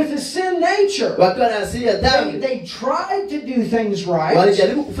dhambi. with a sin nature. Wakiwa na asili ya dhambi. They tried to do things right,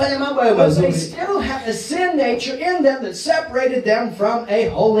 Walijaribu kufanya mambo hayo but they mazuri. still had a sin nature in them that separated them from a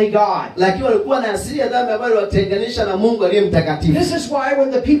holy God. Lakini walikuwa na asili ya dhambi ambayo watenganisha na Mungu aliye mtakatifu. This is why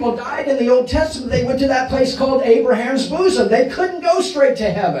when the people died in the Old Testament, they went to that place called Abraham's bosom. They couldn't go straight to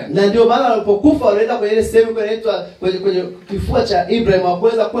heaven. Na ndio maana walipokufa walienda kwenye ile sehemu inaitwa kwenye kifua cha Ibrahim,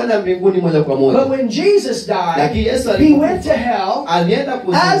 hakuweza kwenda mbinguni moja kwa moja. But when Jesus died, Lakini Yesu he went to hell alienda as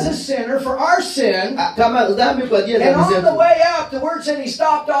kuzimu a sinner for our sin. kama dhambi kwa ajili ya And dhambi on the zetu. way out, the word said he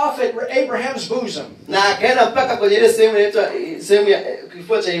stopped off at Abraham's bosom. Na akaenda mpaka kwenye ile sehemu inaitwa sehemu ya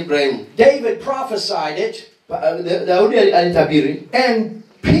kifua cha Ibrahim. David prophesied it. Daudi alitabiri. And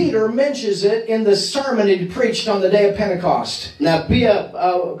Peter mentions it in the sermon he preached on the day of Pentecost. Na pia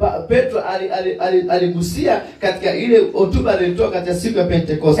Petro aligusia katika ile hotuba aliyotoa katika siku ya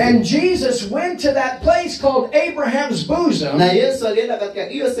Pentecost. And Jesus went to that place called Abraham's bosom. Na Yesu alienda katika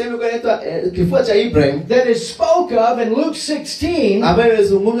hiyo sehemu inaitwa kifua cha Ibrahim. That is spoke of in Luke 16. Ambayo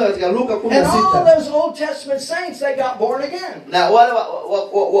inazungumzwa katika Luka 16. And all those Old Testament saints, they got born again. Na wale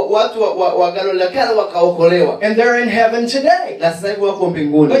watu wa agano la kale wakaokolewa. And they're in heaven today. Na sasa hivi wako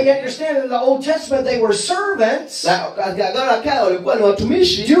mbinguni. But you understand, in the Old Testament they were servants, Na katika agano la kale walikuwa ni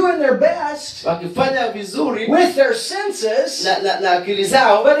watumishi doing their best wakifanya vizuri with their senses. na akili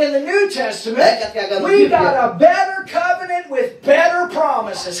zao. But in the New Testament, we got a better covenant with better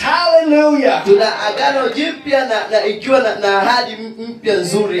promises. Hallelujah. Tuna agano jipya na ikiwa na ahadi mpya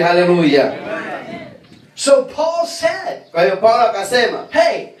nzuri. Hallelujah. So Paul said, Kwa hiyo Paulo akasema,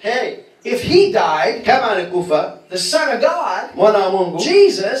 hey, if he died, kama alikufa the Son of God, mwana wa Mungu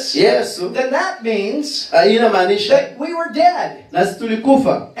Jesus, Yesu, then that means inamaanisha that we were dead. nasi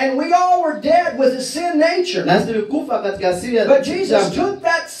tulikufa. And we all were dead with a sin nature. Nasi tulikufa katika asili ya But Jesus took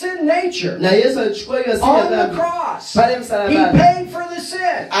that sin nature na Yesu alichukua hiyo asili ya on the dhambi cross. pale He msalabani. paid for the sin.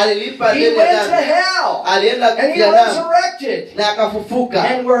 Alilipa He deni went la to dhambi. hell. Alienda And he jehanamu resurrected. na akafufuka.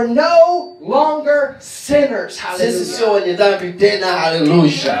 And we're no longer sinners. Sisi Hallelujah. sio wenye dhambi tena.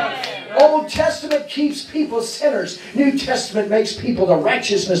 Hallelujah. Old Testament keeps people sinners. New Testament makes people the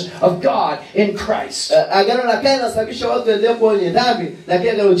righteousness of God in Christ. Agano la kale linasababisha watu waendelee kuwa wenye dhambi, lakini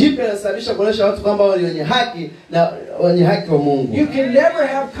agano jipya linasababisha kuonesha watu kwamba wao ni wenye haki na wenye haki wa Mungu. You can never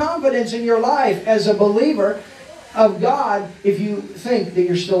have confidence in your life as a believer of God if you think that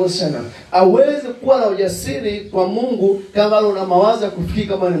you're still a sinner. Hawezi kuwa na ujasiri kwa Mungu kama una mawazo ya kufikiri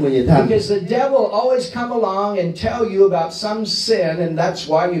kama ni mwenye dhambi. Because the devil will always come along and tell you about some sin, and that's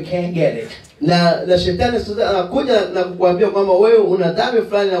why you can't get it. Na shetani anakuja na kukuambia kwamba wewe una dhambi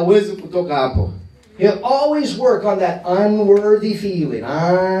fulani na huwezi kutoka hapo. He'll always work on that unworthy feeling.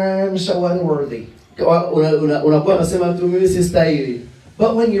 I'm so unworthy. Unakuwa unasema tu mimi si stahili.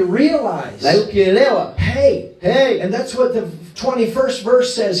 But when you realize, na ukielewa, hey, and that's what the 21st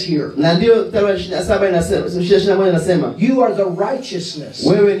verse says here. Na ndio 27 inasema, you are the righteousness.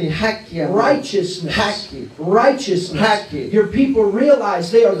 Wewe ni haki ya righteousness. Haki. Righteousness. Haki. Your people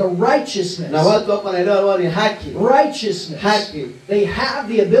realize they are the righteousness. Na watu wako wanaelewa wao ni haki. Righteousness. Haki. They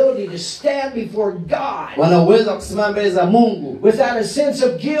have the ability to stand before God. Wana uwezo kusimama mbele za Mungu without a sense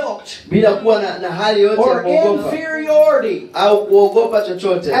of guilt. Bila kuwa na hali yote ya kuogopa. Inferiority. Au kuogopa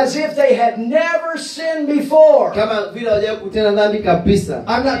chochote. As if they had never sinned before. Kama vile hawajawahi kutenda dhambi kabisa.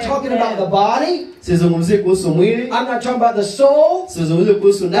 I'm not talking about the body. Sizungumzii kuhusu mwili. I'm not talking about the soul. Sizungumzii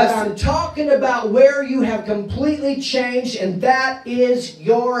kuhusu nafsi. But I'm talking about where you have completely changed, and that is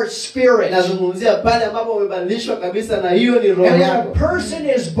your spirit. Nazungumzia pale ambapo umebadilishwa kabisa, na hiyo ni roho yako. And when a person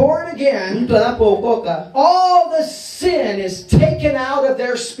is born again, mtu anapookoka, all the sin is taken out of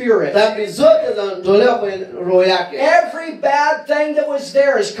their spirit. Dhambi zote zinatolewa kwenye roho yake. Every bad thing that was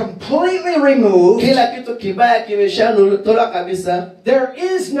there is completely removed. Kila kitu kibaya kimeshatolewa kabisa. There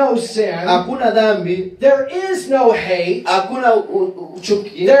is no sin. Hakuna dhambi. There is no hate. Hakuna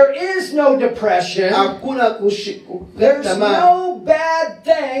chuki. There is no depression. Hakuna There's no bad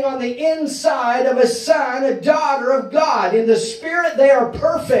thing on the inside of a son, a daughter of God. In the spirit they are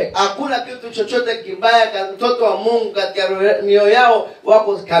perfect. Hakuna kitu chochote kibaya kwa mtoto wa Mungu katika mioyo yao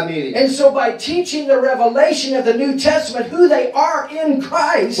wako kamili. And so by teaching the revelation of the New Testament who they are in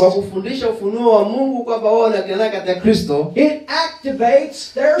Christ, kwa kufundisha ufunuo wa Mungu kwamba wao wanakiana katika Kristo, it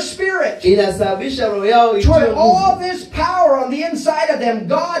activates their spirit. Inasababisha roho yao itoe nguvu. All this power on the inside of them,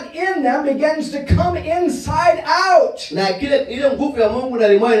 God in them begins to come inside out. Na ile nguvu ya Mungu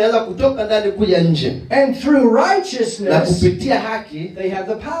ndani mwao inaanza kutoka ndani kuja nje. And through righteousness, na kupitia haki, they have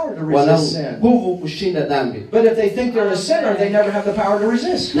the power to resist sin. Nguvu kushinda dhambi. But if they think they're a sinner, they never have the power to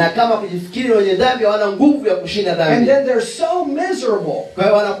resist. Na kama kujifikiri wenye dhambi hawana nguvu ya kushinda dhambi. And then they're so miserable. Kwa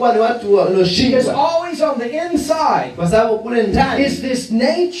hiyo wanakuwa ni watu walioshindwa. Because always on the inside, kwa sababu kule ndani, is this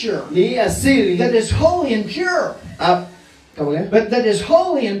nature, ni asili that is holy and pure. But that is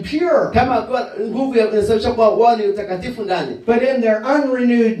holy and pure. Kama nguvu inasababisha kwa wao ni utakatifu ndani. But in their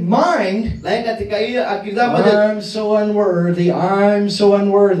unrenewed mind, na katika hiyo akili zao, I'm so unworthy, I'm so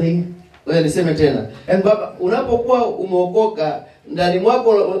unworthy. Wewe niseme tena. Baba, unapokuwa umeokoka ndani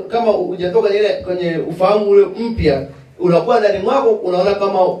mwako, kama hujatoka kwenye ufahamu ule mpya, unakuwa ndani mwako unaona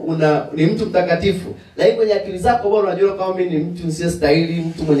kama ni mtu mtakatifu. Lakini kwenye akili zako bado unajua kama mimi ni mtu nisiyestahili,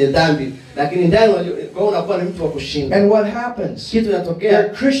 mtu mwenye dhambi, lakini ndani kwa unakuwa ni mtu wa kushinda. And what happens? Kitu kinatokea.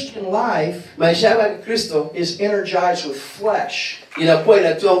 Their Christian life, maisha ya Kristo, is energized with flesh. Inakuwa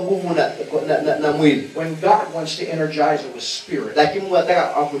inatoa nguvu na mwili. When God wants to energize it with spirit. Lakini Mungu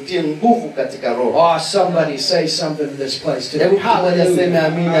anataka akutie nguvu katika roho. Oh, somebody say something in this place today. Hallelujah.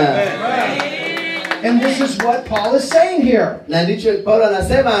 Amina. And this is what Paul is saying here.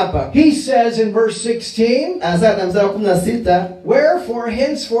 He says in verse 16, wherefore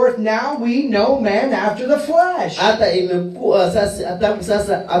henceforth now we know man after the flesh.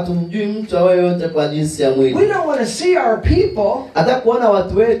 We don't want to see our people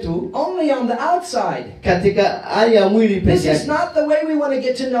only on the outside. This is not the way we want to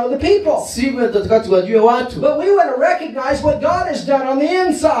get to know the people. But we want to recognize what God has done on the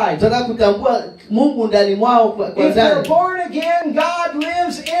inside. If they're born again, God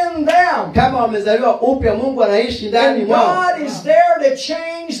lives in them. And God is there to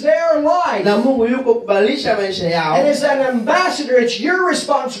change their life. And as an ambassador, it's your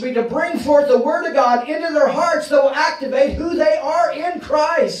responsibility to bring forth the Word of God into their hearts that will activate who they are in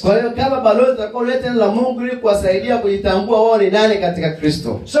Christ. So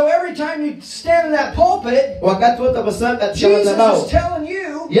every time you stand in that pulpit, Jesus is telling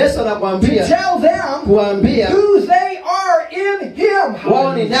you to tell them who they are in Him.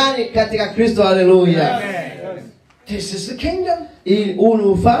 Hallelujah. This is the kingdom. The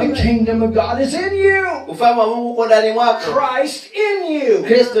kingdom of God is in you. Christ in you.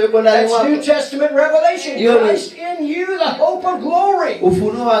 That's New Testament revelation. Christ in you, the hope of glory.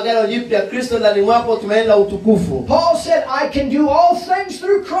 Paul said, I can do all things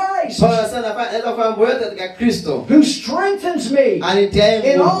through Christ, who strengthens me.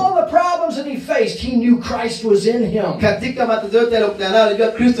 In all the problems that he faced, he knew Christ was in him to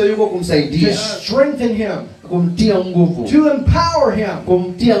strengthen him. kumtia nguvu, to empower him.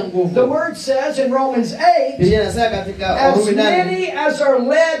 kumtia nguvu. The word says in Romans 8, Biblia inasema katika as Warumi 8, many as are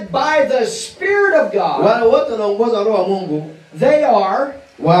led by the Spirit of God, wale wote wanaongozwa na Roho wa Mungu, they are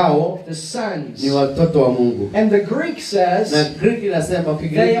wao the sons. ni watoto wa Mungu. And the Greek says Na Greek inasema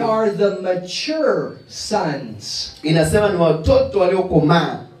they are the mature sons. inasema ni watoto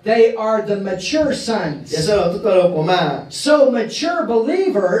waliokomaa. They are the mature sons. Inasema watoto waliokomaa. So mature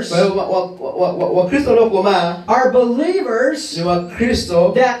believers Kwa hiyo Wakristo waliokomaa are believers ni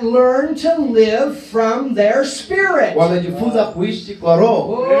Wakristo that learn to live from their spirit. wamejifunza kuishi kwa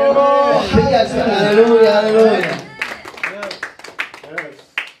Roho. Oh, Piga sana, haleluya, haleluya.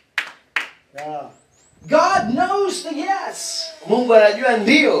 God knows the yes. Mungu anajua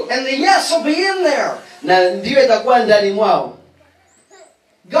ndio, And the yes will be in there. na ndio itakuwa ndani mwao.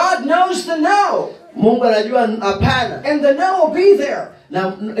 God knows the no. Mungu anajua hapana, And the no will be there.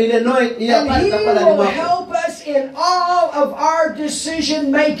 na ile no ile And hapana He itakuwa ndani will mwako. help us in all of our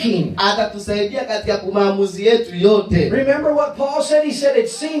decision making. Atatusaidia katika maamuzi yetu yote. Remember what Paul said? He said, it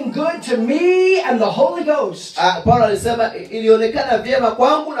seemed good to me and the Holy Ghost. Paulo alisema ilionekana vyema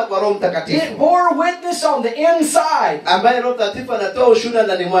kwangu na kwa Roho It Mtakatifu, bore witness on the inside. ambaye Roho Mtakatifu anatoa ushuhuda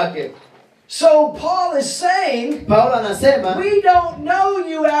ndani mwake. So Paul is saying, Paulo anasema we don't know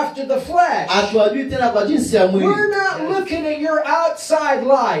you after the flesh. hatuwajui tena kwa jinsi ya mwili. We're not looking at your outside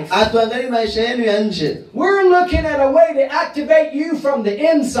life. Hatuangalii maisha yenu ya nje. We're looking at a way to activate you from the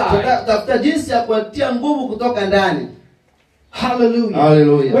inside. Tafuta jinsi ya kuatia nguvu kutoka ndani. Hallelujah.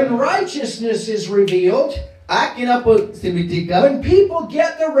 Hallelujah. When righteousness is revealed, Haki inapothibitika, when people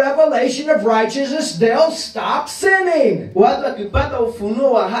get the revelation of righteousness, they'll stop sinning. watu wakipata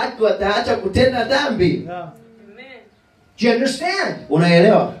ufunuo wa haki wataacha kutenda dhambi. Do you understand?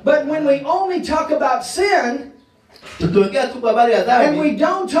 Unaelewa? But when we only talk about sin, Tukiongea tu kwa habari ya and we dhambi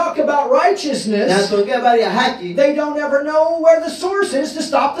don't talk about na righteousness, tuongea habari ya haki, they don't ever know where the source is to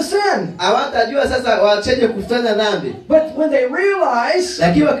stop the sin. hawatajua sasa waacheje kufanya dhambi. But when they realize,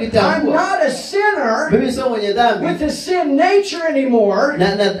 Lakini I'm wakitambua not a sinner mimi sio mwenye dhambi with the sin nature anymore,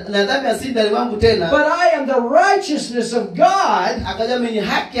 na dhambi asili ndani mwangu tena, but I am the righteousness of God akajua mimi ni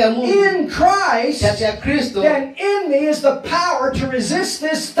haki ya Mungu in Christ, katika Kristo, then in me is the power to resist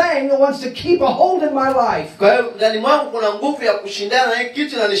this thing that wants to keep a hold in my life. kwa hiyo ndani mwangu kuna nguvu ya kushindana na hiki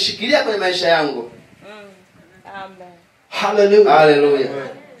kitu na nishikilia kwenye maisha yangu. Amen. Hallelujah. Hallelujah.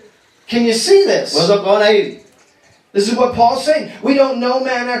 Can you see this? Unaweza kuona hili? This is what Paul's saying. We don't know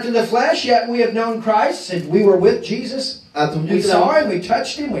man after the flesh, yet we have known Christ. Said we were with Jesus. We saw him, we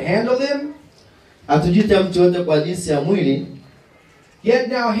touched him, we handled him. Hatujui tena mtu yote kwa jinsi ya mwili. Yet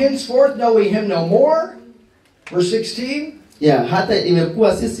now henceforth know we him no more. Verse 16. Hata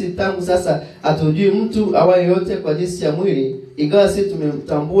imekuwa sisi tangu sasa hatujui mtu awaye yote kwa jinsi ya mwili, ingawa sisi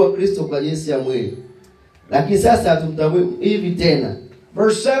tumemtambua Kristo kwa jinsi ya mwili. Lakini sasa hatumtambui hivi tena.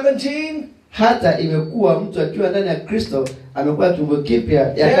 Verse 17. Hata imekuwa mtu akiwa ndani ya Kristo amekuwa kiumbe kipya,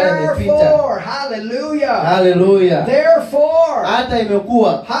 yakale yamepita. Therefore, hallelujah. Hallelujah. Therefore, Hata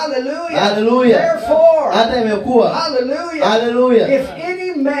imekuwa. hallelujah. Hallelujah. Therefore, Hata imekuwa. hallelujah. Hallelujah. If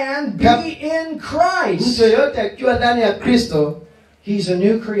any man be in Christ, Mtu yote akiwa ndani ya Kristo he's a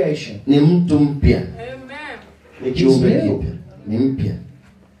new creation. ni mtu mpya. Amen. Ni kiumbe He's new. kipya. Ni mpya.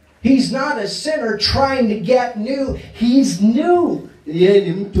 He's not a sinner trying to get new. He's new. Yeye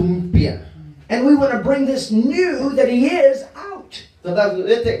ni mtu mpya. And we want to bring this new that he is out. Tunataka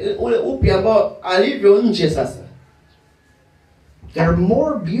kuleta ule upya ambao alivyo nje sasa. They're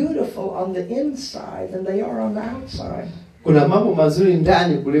more beautiful on the inside than they are on the outside. Kuna mambo mazuri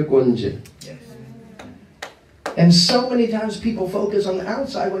ndani kuliko nje. And so many times people focus on the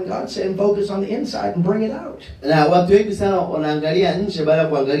outside when God said focus on the inside and bring it out. Na watu wengi sana wanaangalia nje baada ya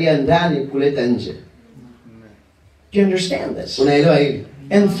kuangalia ndani kuleta nje. Do you understand this? Unaelewa hili?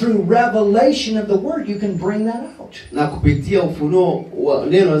 And through revelation of the word you can bring that out. Na kupitia ufunuo wa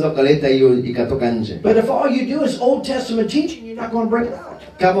neno unaweza kuleta hiyo ikatoka nje. But if all you do is Old Testament teaching, you're not going to bring it out.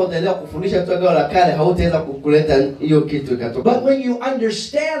 Kama utaendelea kufundisha tu Agano la Kale hautaweza kuleta hiyo kitu ikatoka. But when you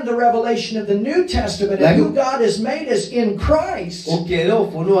understand the revelation of the New Testament and who God has made us in Christ, ukielewa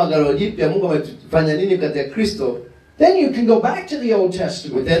ufunuo wa Agano Jipya Mungu ametufanya nini katika Kristo, then you can go back to the Old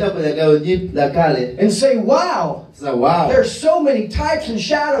Testament utaenda kwenye Agano Jipya la Kale and say, wow, sasa wow, there's so many types and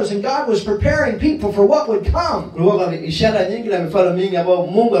shadows and God was preparing people for what would come. kulikuwa kuna ishara nyingi na mifano mingi ambayo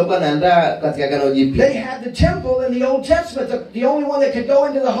Mungu alikuwa anaandaa katika Agano Jipya. They had the temple in the Old Testament. The only one that could go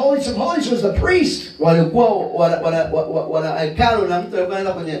into the holies of holies was the priest. Walikuwa wana hekalu na mtu alikuwa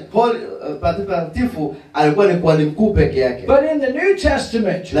anaenda kwenye patakatifu alikuwa ni kuhani mkuu peke yake. But in the New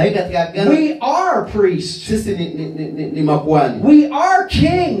Testament, Na hii katika Agano we are priests. sisi ni ni makuhani. We are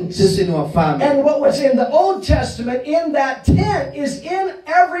kings. Sisi ni wafalme. And what was in the Old Testament in that tent is in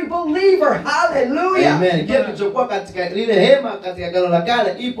every believer. Hallelujah. Amen. Kile kilichokuwa katika lile hema katika Agano la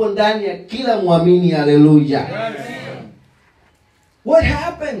Kale ipo ndani ya kila muamini. Hallelujah. What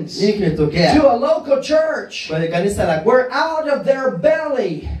happens Nini kimetokea to a local church? kwenye kanisa la We're out of their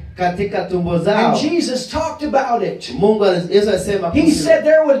belly. katika tumbo zao? And Jesus talked about it. Mungu Yesu alisema He said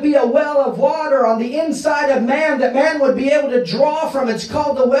there would be a well of water on the inside of man that man would be able to draw from. It's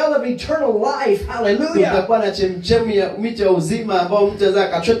called the well of eternal life. Hallelujah. kutakuwa na chemchemi ya mito ya uzima ambao mtu anaweza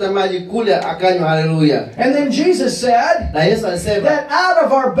akachota maji kule akanywa. Hallelujah. And then Jesus said Na Yesu alisema that out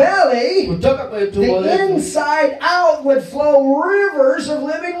of our belly, kutoka kwenye tumbo the letu, inside out would flow rivers of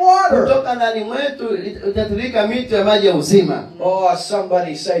living water. kutoka ndani mwetu itatirika mito ya maji ya uzima. Oh,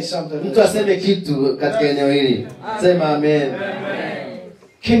 somebody say something. Mtu aseme kitu katika eneo hili. Sema amen.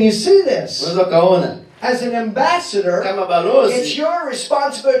 Can you see this? Unaweza kaona As an ambassador, kama balozi it's your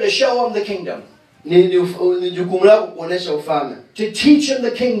responsibility to show them the kingdom. ni jukumu lako kuonesha ufalme, To teach them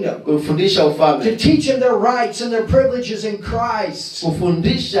the kingdom. kufundisha To ufalme, teach them their rights and their privileges in Christ.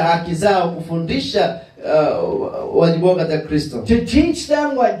 kufundisha haki zao, kufundisha wajibu wao katika Kristo. To teach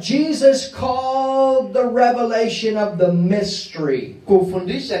them what Jesus called the revelation of the mystery.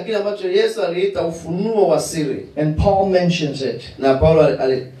 Kufundisha kile ambacho Yesu aliita ufunuo wa siri. And Paul mentions it Na Paulo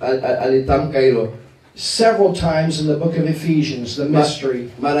alitamka hilo several times in the book of Ephesians, the mystery.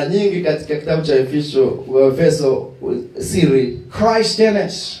 mara nyingi katika kitabu cha Efeso siri. Christ in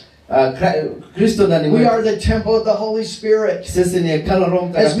us. Kristo ndani We mwetu. are the temple of the Holy Spirit. Sisi ni hekalu la Roho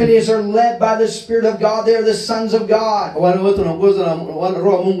As many Mtakatifu. as are led by the Spirit of God, they are the sons of God. Wale wote wanaongozwa na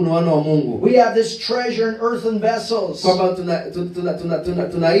Roho wa Mungu na wana wa Mungu. We have this treasure in earthen vessels. Kwamba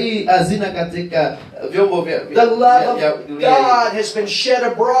tuna hii hazina katika vyombo vya The love of God has been shed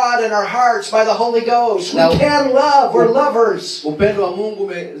abroad in our hearts by the Holy Ghost. We can love. We're lovers. Upendo wa Mungu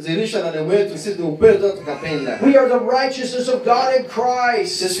umezirishwa ndani mwetu. Sisi ni upendo tukapenda. We are the righteousness of God in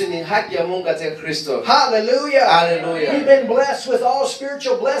Christ. Sisi ni haki ya Mungu katika Kristo. Hallelujah. Hallelujah. We've been blessed with all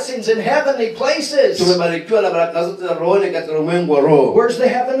spiritual blessings in heavenly places. Tumebarikiwa na baraka zote za rohoni katika ulimwengu wa roho. Where's the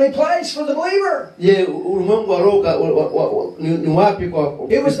heavenly place for the believer? Je, ulimwengu wa roho ni wapi kwa?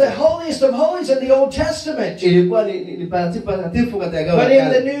 It was the holiest of holies in the Old Testament. Ilikuwa ni patakatifu katika Agano la But in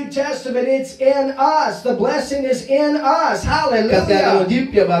the Kale. New Testament, it's in us. The blessing is in us. Katika Agano Hallelujah.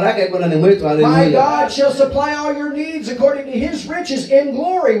 Jipya baraka iko ndani mwetu. My Hallelujah. God shall supply all your needs according to His riches in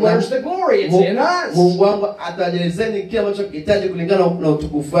glory. Where's the glory? It's in us. Mungu wangu atajalizeni kile ambacho kihitaji kulingana na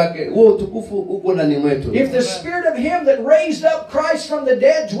utukufu wake. Huo utukufu uko ndani mwetu. If the spirit of Him that raised up Christ from the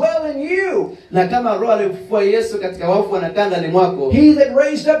dead dwell in you, Na kama roho alifufua Yesu katika wafu anakaa ndani mwako, He that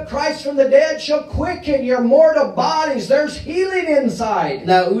raised up Christ from the dead shall quicken your mortal bodies. There's healing inside.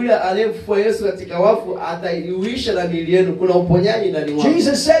 na yule aliyefufua Yesu katika wafu ataiuisha na miili yenu. Kuna uponyaji ndani mwako.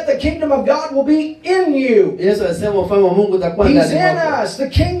 Jesus said the kingdom of God will be in you. Yesu alisema ufalme wa Mungu utakuwa He's ndani in mwako. us. The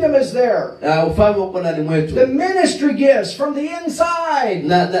kingdom is there. Na ufalme uko ndani mwetu. The ministry gifts from the inside.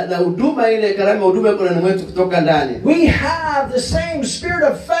 Na huduma ile karama huduma iko ndani mwetu kutoka ndani. We have the same spirit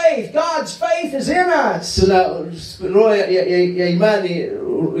of faith. God's faith is in us. Tuna roho ya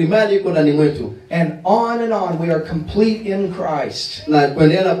imani iko ndani mwetu. And on we are complete in Christ. Na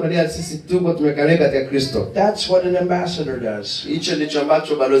kuendelea sisi tuko tumekamilika katika Kristo. That's what an ambassador does. Hicho ndicho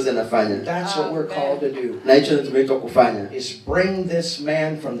ambacho balozi anafanya. That's what we're called to do. Na hicho ndicho tumeitwa kufanya. Is bring this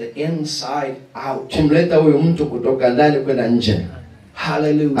man from the inside out. Kumleta huyu mtu kutoka ndani kwenda nje.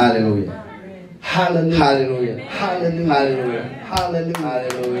 Hallelujah. Hallelujah. Hallelujah. Hallelujah. Hallelujah. Hallelujah. Hallelujah.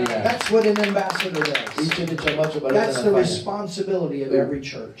 Hallelujah. That's what an ambassador does. Hicho ndicho ambacho balozi That's the anafanya. responsibility of every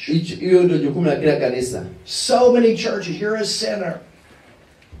church. Hiyo ndio jukumu la kila kanisa. So many churches, you're a sinner.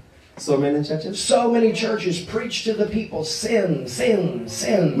 So many churches. So many churches preach to the people sin, sin,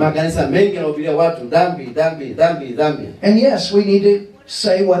 sin. Makanisa mengi yanahubiria watu dhambi, dhambi, dhambi, dhambi. And yes, we need to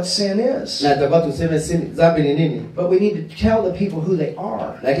say what sin is. Na tutakuwa tuseme dhambi ni nini? But we need to tell the people who they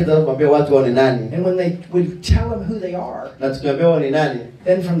are. Lakini tunapoambia watu wao ni nani? And when we tell them who they are, Na tukiambia wao ni nani?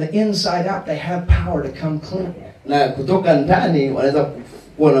 then from the inside out they have power to come clean. Na kutoka ndani wanaweza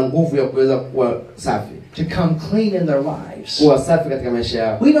kuwa na nguvu ya kuweza kuwa safi. To come clean in their lives. Kuwa safi katika maisha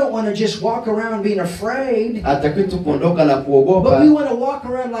yao. We don't want to just walk around being afraid. Hatakiwi tu kuondoka na But kuogopa. we want to walk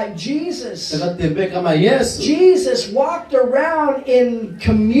around like Jesus. Tunatembea kama Yesu. Jesus walked around in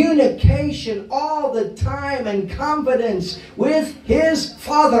communication all the time and confidence with His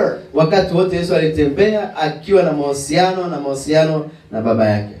Father. Wakati wote Yesu alitembea akiwa na mahusiano na baba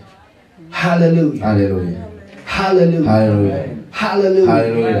yake. Hallelujah. Hallelujah. Hallelujah. Hallelujah. Hallelujah.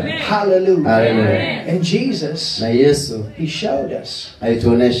 Hallelujah. Hallelujah. Hallelujah. And Jesus, Na Yesu He showed us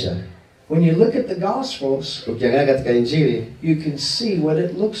alituonesha When you look at the Gospels, ukiangalia katika Injili you can see what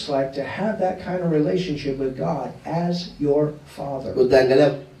it looks like to have that kind of relationship with God as your Father.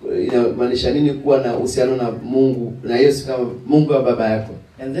 utaangalia inamaanisha nini kuwa na uhusiano na Mungu na Yesu kama Mungu wa baba yako.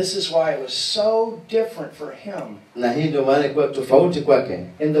 And this is why it was so different for him Na hii ndio maana ilikuwa tofauti kwake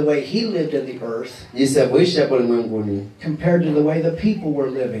in the way he lived in the earth jinsi alivyoishi hapo ulimwenguni compared to the way the people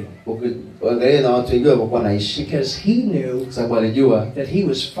were living. ukiangalia na watu wengine walikuwa wanaishi, Because he knew sababu alijua that he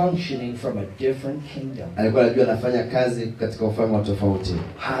was functioning from a different kingdom. alikuwa anajua anafanya kazi katika ufalme wa tofauti.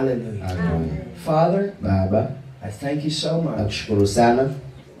 Hallelujah. Hallelujah. Father, Baba, I thank you so much nakushukuru sana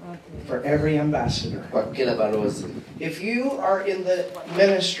for every ambassador. kwa kila balozi. If you are in the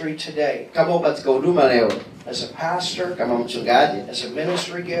ministry today, Kama uko katika huduma leo, as a pastor, kama mchungaji, as a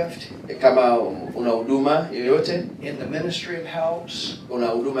ministry gift, kama una huduma yoyote, in the ministry of helps, una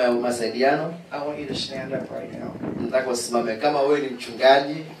huduma ya masaidiano, I want you to stand up right now. nataka usimame. Kama wewe ni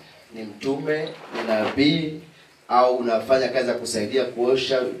mchungaji, ni mtume, ni nabii au unafanya kazi ya kusaidia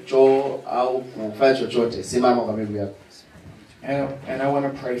kuosha choo au kufanya chochote, simama kwa miguu yako. And I want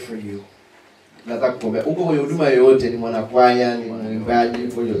to pray for you. Nataka kuombea. Uko kwenye huduma yoyote, ni mwanakwaya, ni mwimbaji,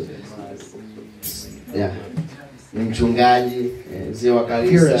 ni mchungaji, mzee wa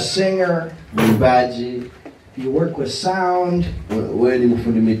If you're a kanisa, singer, mwimbaji, you work with sound, wewe ni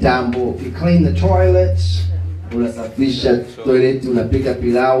mfundi mitambo, you clean the toilets, unasafisha toilet, unapika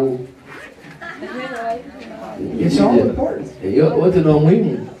pilau, it's all important. yote ni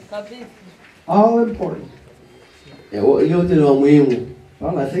muhimu. All important. Yote ni muhimu.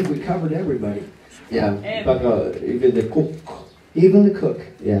 Well, I think we covered everybody. Yeah, mpaka even the cook. Even the cook.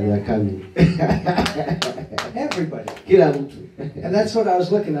 Yeah, they're coming. Everybody. Kila mtu. And that's what I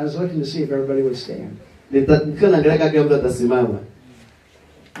was looking. I was looking to see if everybody would stand. Nikiwa naangalia kila mtu atasimama.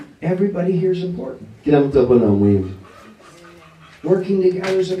 Everybody here is important. Kila mtu hapo ni muhimu. Working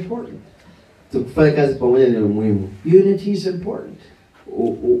together is important. Tukifanya kazi pamoja ni muhimu. Unity is important.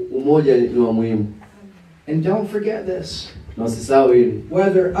 Umoja ni muhimu. And don't forget this. Na usisahau hili.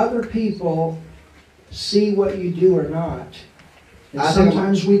 Whether other people see what you do or not, and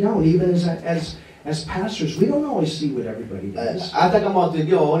sometimes we don't. Even as pastors, we don't always see what everybody does. Hata kama watu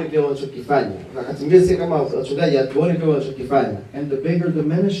wengine waone kile wanachokifanya. Wakati mwingine sisi kama wachungaji hatuoni kile wanachokifanya. And the bigger the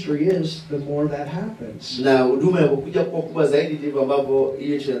ministry is, the more that happens. Na huduma inapokuja kuwa kubwa zaidi ndivyo ambavyo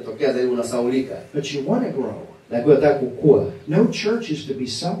hiyo inatokea zaidi, unasaulika. But you want to grow. Lakini unataka kukua. No church is to be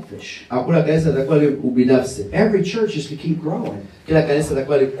selfish. Hakuna kanisa litakuwa li ubinafsi. Every church is to keep growing. Kila kanisa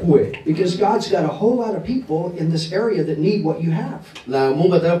litakuwa likue. Because God's got a whole lot of people in this area that need what you have. Na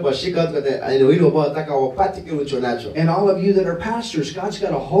Mungu anataka kuwashika watu katika eneo hilo ambao wanataka wapate kile ulicho nacho. And all of you that are pastors, God's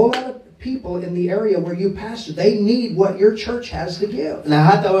got a whole lot of people in the area where you pastor. They need what your church has to give. Na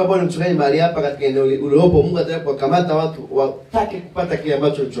hata wewe ambao ni mchungaji mahali hapa katika eneo uliopo, Mungu anataka kuwakamata watu watake kupata kile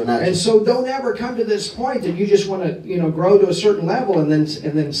ambacho ulicho nacho. And so don't ever come to this point that you just want to, grow to a certain level and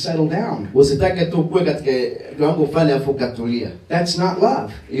then settle down. Usitake tu kuwe katika kiwango fulani afu katulia. That's not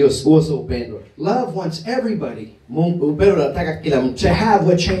love. Hiyo sio upendo. Love wants everybody. Mungu upendo unataka kila mtu to have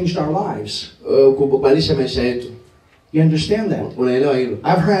what changed our lives. Kubadilisha maisha yetu. You understand that? Unaelewa hilo?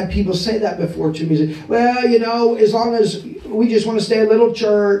 I've had people say that before to me. Say, well, as long as we just want to stay a little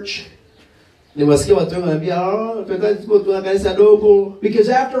church. Nimesikia watu wengi wananiambia, tunataka tuwe kanisa dogo.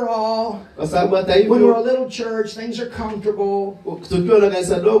 Because after all, kwa sababu hata hivyo, when we're a little church, things are comfortable. Tukiwa na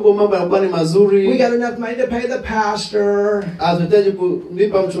kanisa dogo, mambo yanakuwa ni mazuri. We got enough money to pay the pastor. Tunahitaji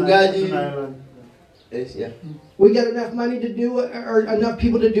kumlipa mchungaji. Yeah. We got enough money to do, or enough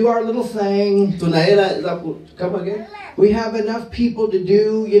people to do our little thing. We have enough people to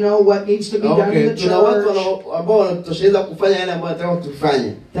do, what needs to be done in the church.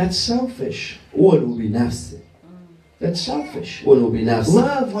 That's selfish. That's selfish.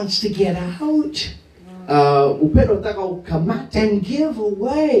 Love wants to get out and give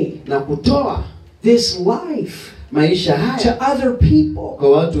away this life to other people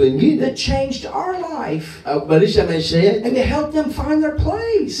that changed our life and to help them find their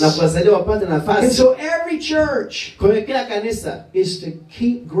place. And so every church is to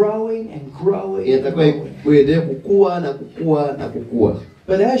keep growing and growing and growing.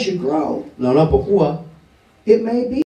 But as you grow, it may be